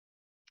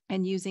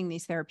and using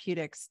these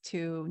therapeutics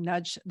to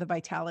nudge the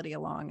vitality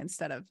along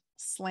instead of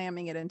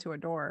slamming it into a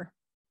door.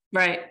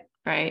 Right.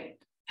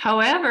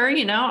 However,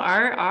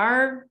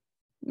 our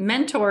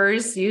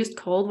mentors used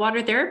cold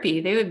water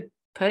therapy. They would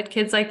put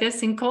kids like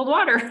this in cold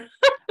water.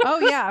 Oh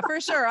yeah, for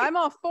sure. I'm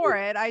all for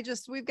it.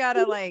 We've got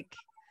to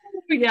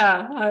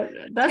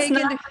that's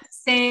not the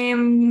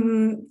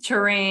same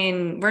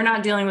terrain. We're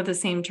not dealing with the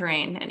same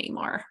terrain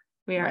anymore.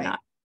 We are not.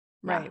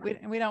 Right.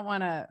 We don't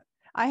want to.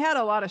 I had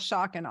a lot of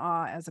shock and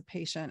awe as a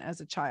patient,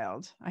 as a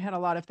child. I had a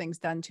lot of things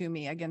done to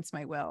me against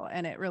my will,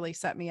 and it really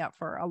set me up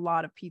for a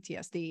lot of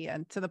PTSD,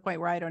 and to the point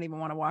where I don't even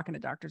want to walk in a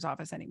doctor's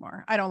office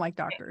anymore. I don't like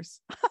doctors.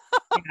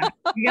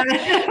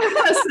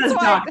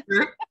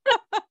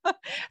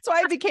 That's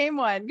why I became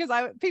one,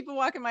 because people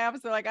walk in my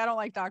office, they're like, I don't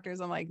like doctors.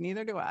 I'm like,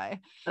 neither do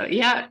I.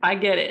 Yeah, I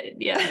get it.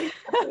 Yeah.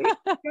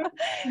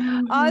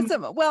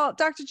 Awesome. Well,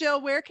 Dr.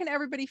 Jill, where can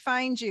everybody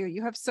find you?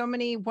 You have so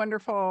many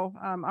wonderful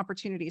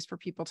opportunities for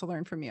people to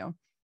learn from you.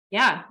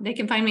 Yeah, they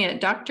can find me at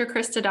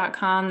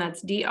drkrista.com.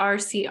 That's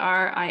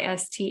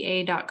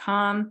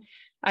drcrista.com.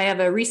 I have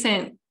a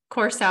recent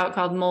course out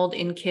called Mold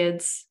in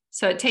Kids.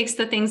 So it takes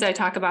the things I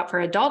talk about for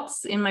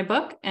adults in my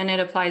book and it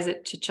applies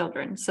it to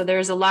children. So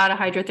there's a lot of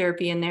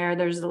hydrotherapy in there.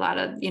 There's a lot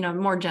of,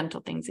 more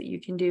gentle things that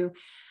you can do.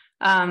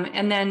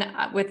 And then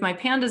with my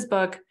PANDAS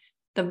book,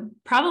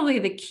 probably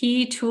the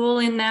key tool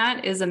in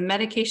that is a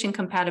medication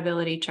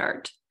compatibility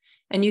chart.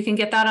 And you can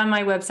get that on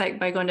my website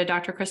by going to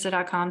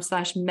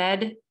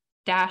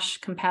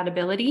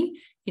drkrista.com/med-compatibility.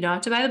 You don't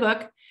have to buy the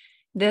book.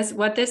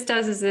 What this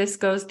does is this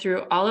goes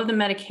through all of the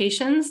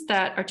medications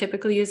that are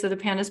typically used with a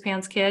PANDAS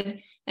PANS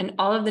kid and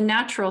all of the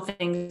natural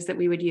things that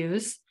we would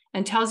use,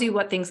 and tells you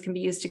what things can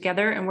be used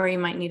together and where you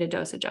might need a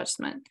dose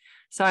adjustment.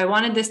 So I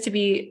wanted this to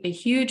be a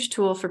huge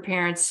tool for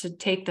parents to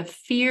take the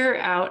fear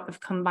out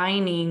of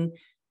combining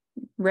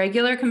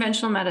regular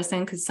conventional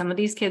medicine, because some of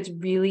these kids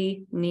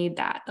really need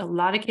that. A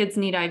lot of kids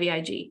need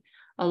IVIG.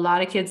 A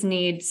lot of kids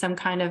need some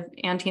kind of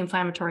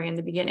anti-inflammatory in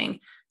the beginning.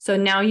 So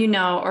now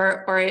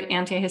or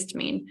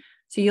antihistamine.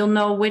 So you'll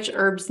know which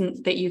herbs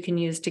that you can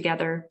use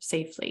together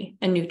safely,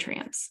 and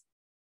nutrients.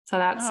 So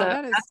that's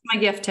my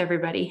gift to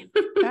everybody.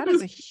 That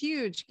is a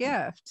huge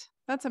gift.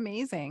 That's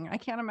amazing. I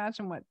can't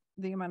imagine what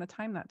the amount of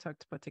time that took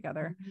to put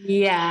together.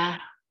 Yeah.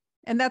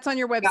 And that's on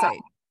your website.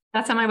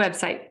 That's on my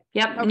website.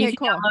 Yep. Okay, and you can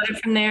cool. download it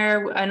from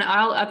there, and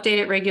I'll update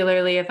it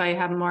regularly if I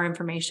have more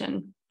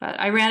information. But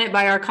I ran it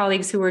by our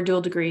colleagues who were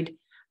dual degreed,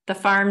 the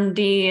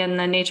PharmD and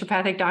the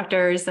naturopathic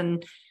doctors.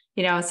 And,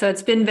 so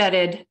it's been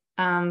vetted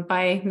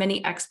by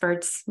many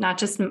experts, not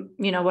just,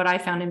 what I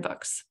found in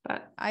books,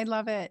 but I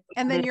love it.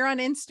 And then you're on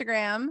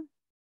Instagram.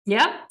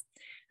 Yep.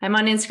 I'm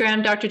on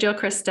Instagram, Dr. Jill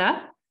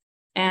Crista,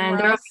 and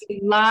there will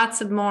be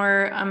lots of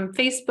more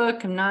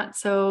Facebook. I'm not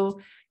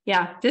so,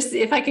 just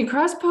if I can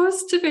cross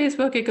post to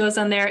Facebook, it goes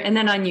on there. And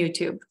then on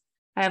YouTube,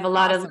 I have a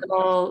lot of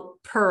little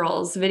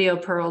video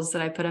pearls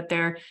that I put up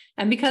there.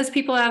 And because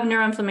people have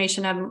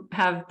neuroinflammation,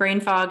 have brain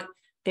fog,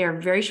 they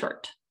are very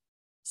short.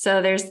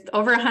 So there's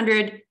over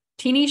 100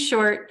 teeny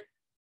short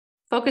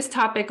focus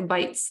topic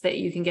bites that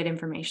you can get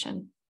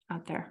information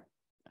out there.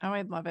 Oh,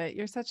 I love it.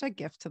 You're such a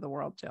gift to the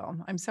world, Jill.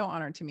 I'm so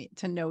honored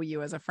to know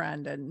you as a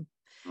friend. And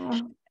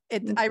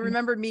I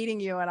remember meeting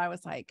you and I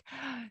was like,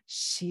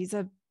 she's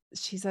an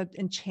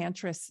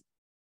enchantress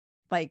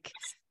Like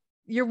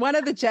you're one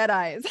of the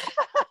Jedis.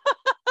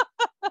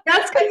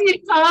 That's because you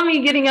saw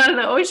me getting out of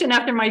the ocean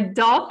after my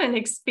dolphin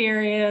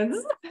experience.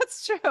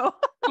 That's true. Oh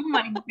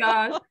my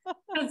gosh.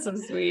 That's so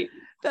sweet.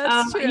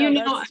 That's true. You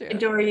know, That's true. I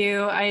adore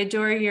you. I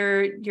adore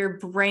your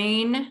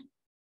brain.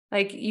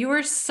 Like you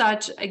were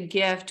such a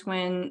gift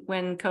when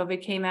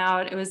COVID came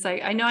out. It was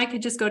like, I know I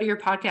could just go to your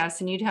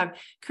podcast and you'd have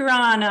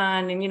Quran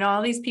on and, you know,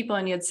 all these people,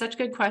 and you had such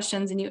good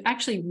questions, and you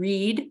actually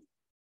read.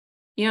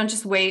 You don't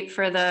just wait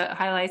for the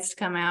highlights to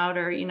come out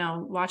or, you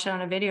know, watch it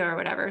on a video or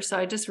whatever. So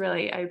I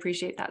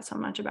appreciate that so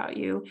much about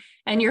you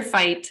and your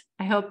fight.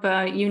 I hope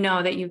you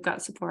know that you've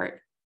got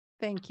support.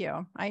 Thank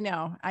you. I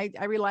know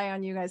I rely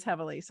on you guys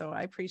heavily, so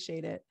I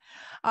appreciate it.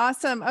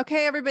 Awesome.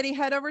 Okay, everybody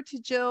head over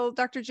to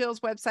Dr.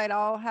 Jill's website.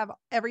 I'll have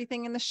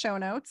everything in the show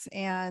notes,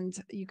 and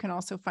you can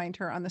also find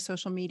her on the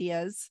social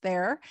medias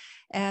there.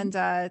 And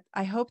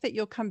I hope that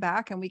you'll come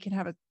back and we can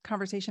have a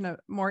conversation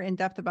more in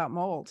depth about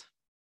mold.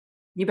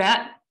 You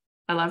bet.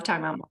 I love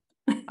talking about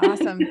mold.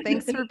 Awesome.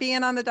 Thanks for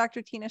being on the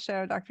Dr. Tina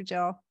Show, Dr.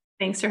 Jill.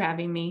 Thanks for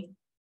having me.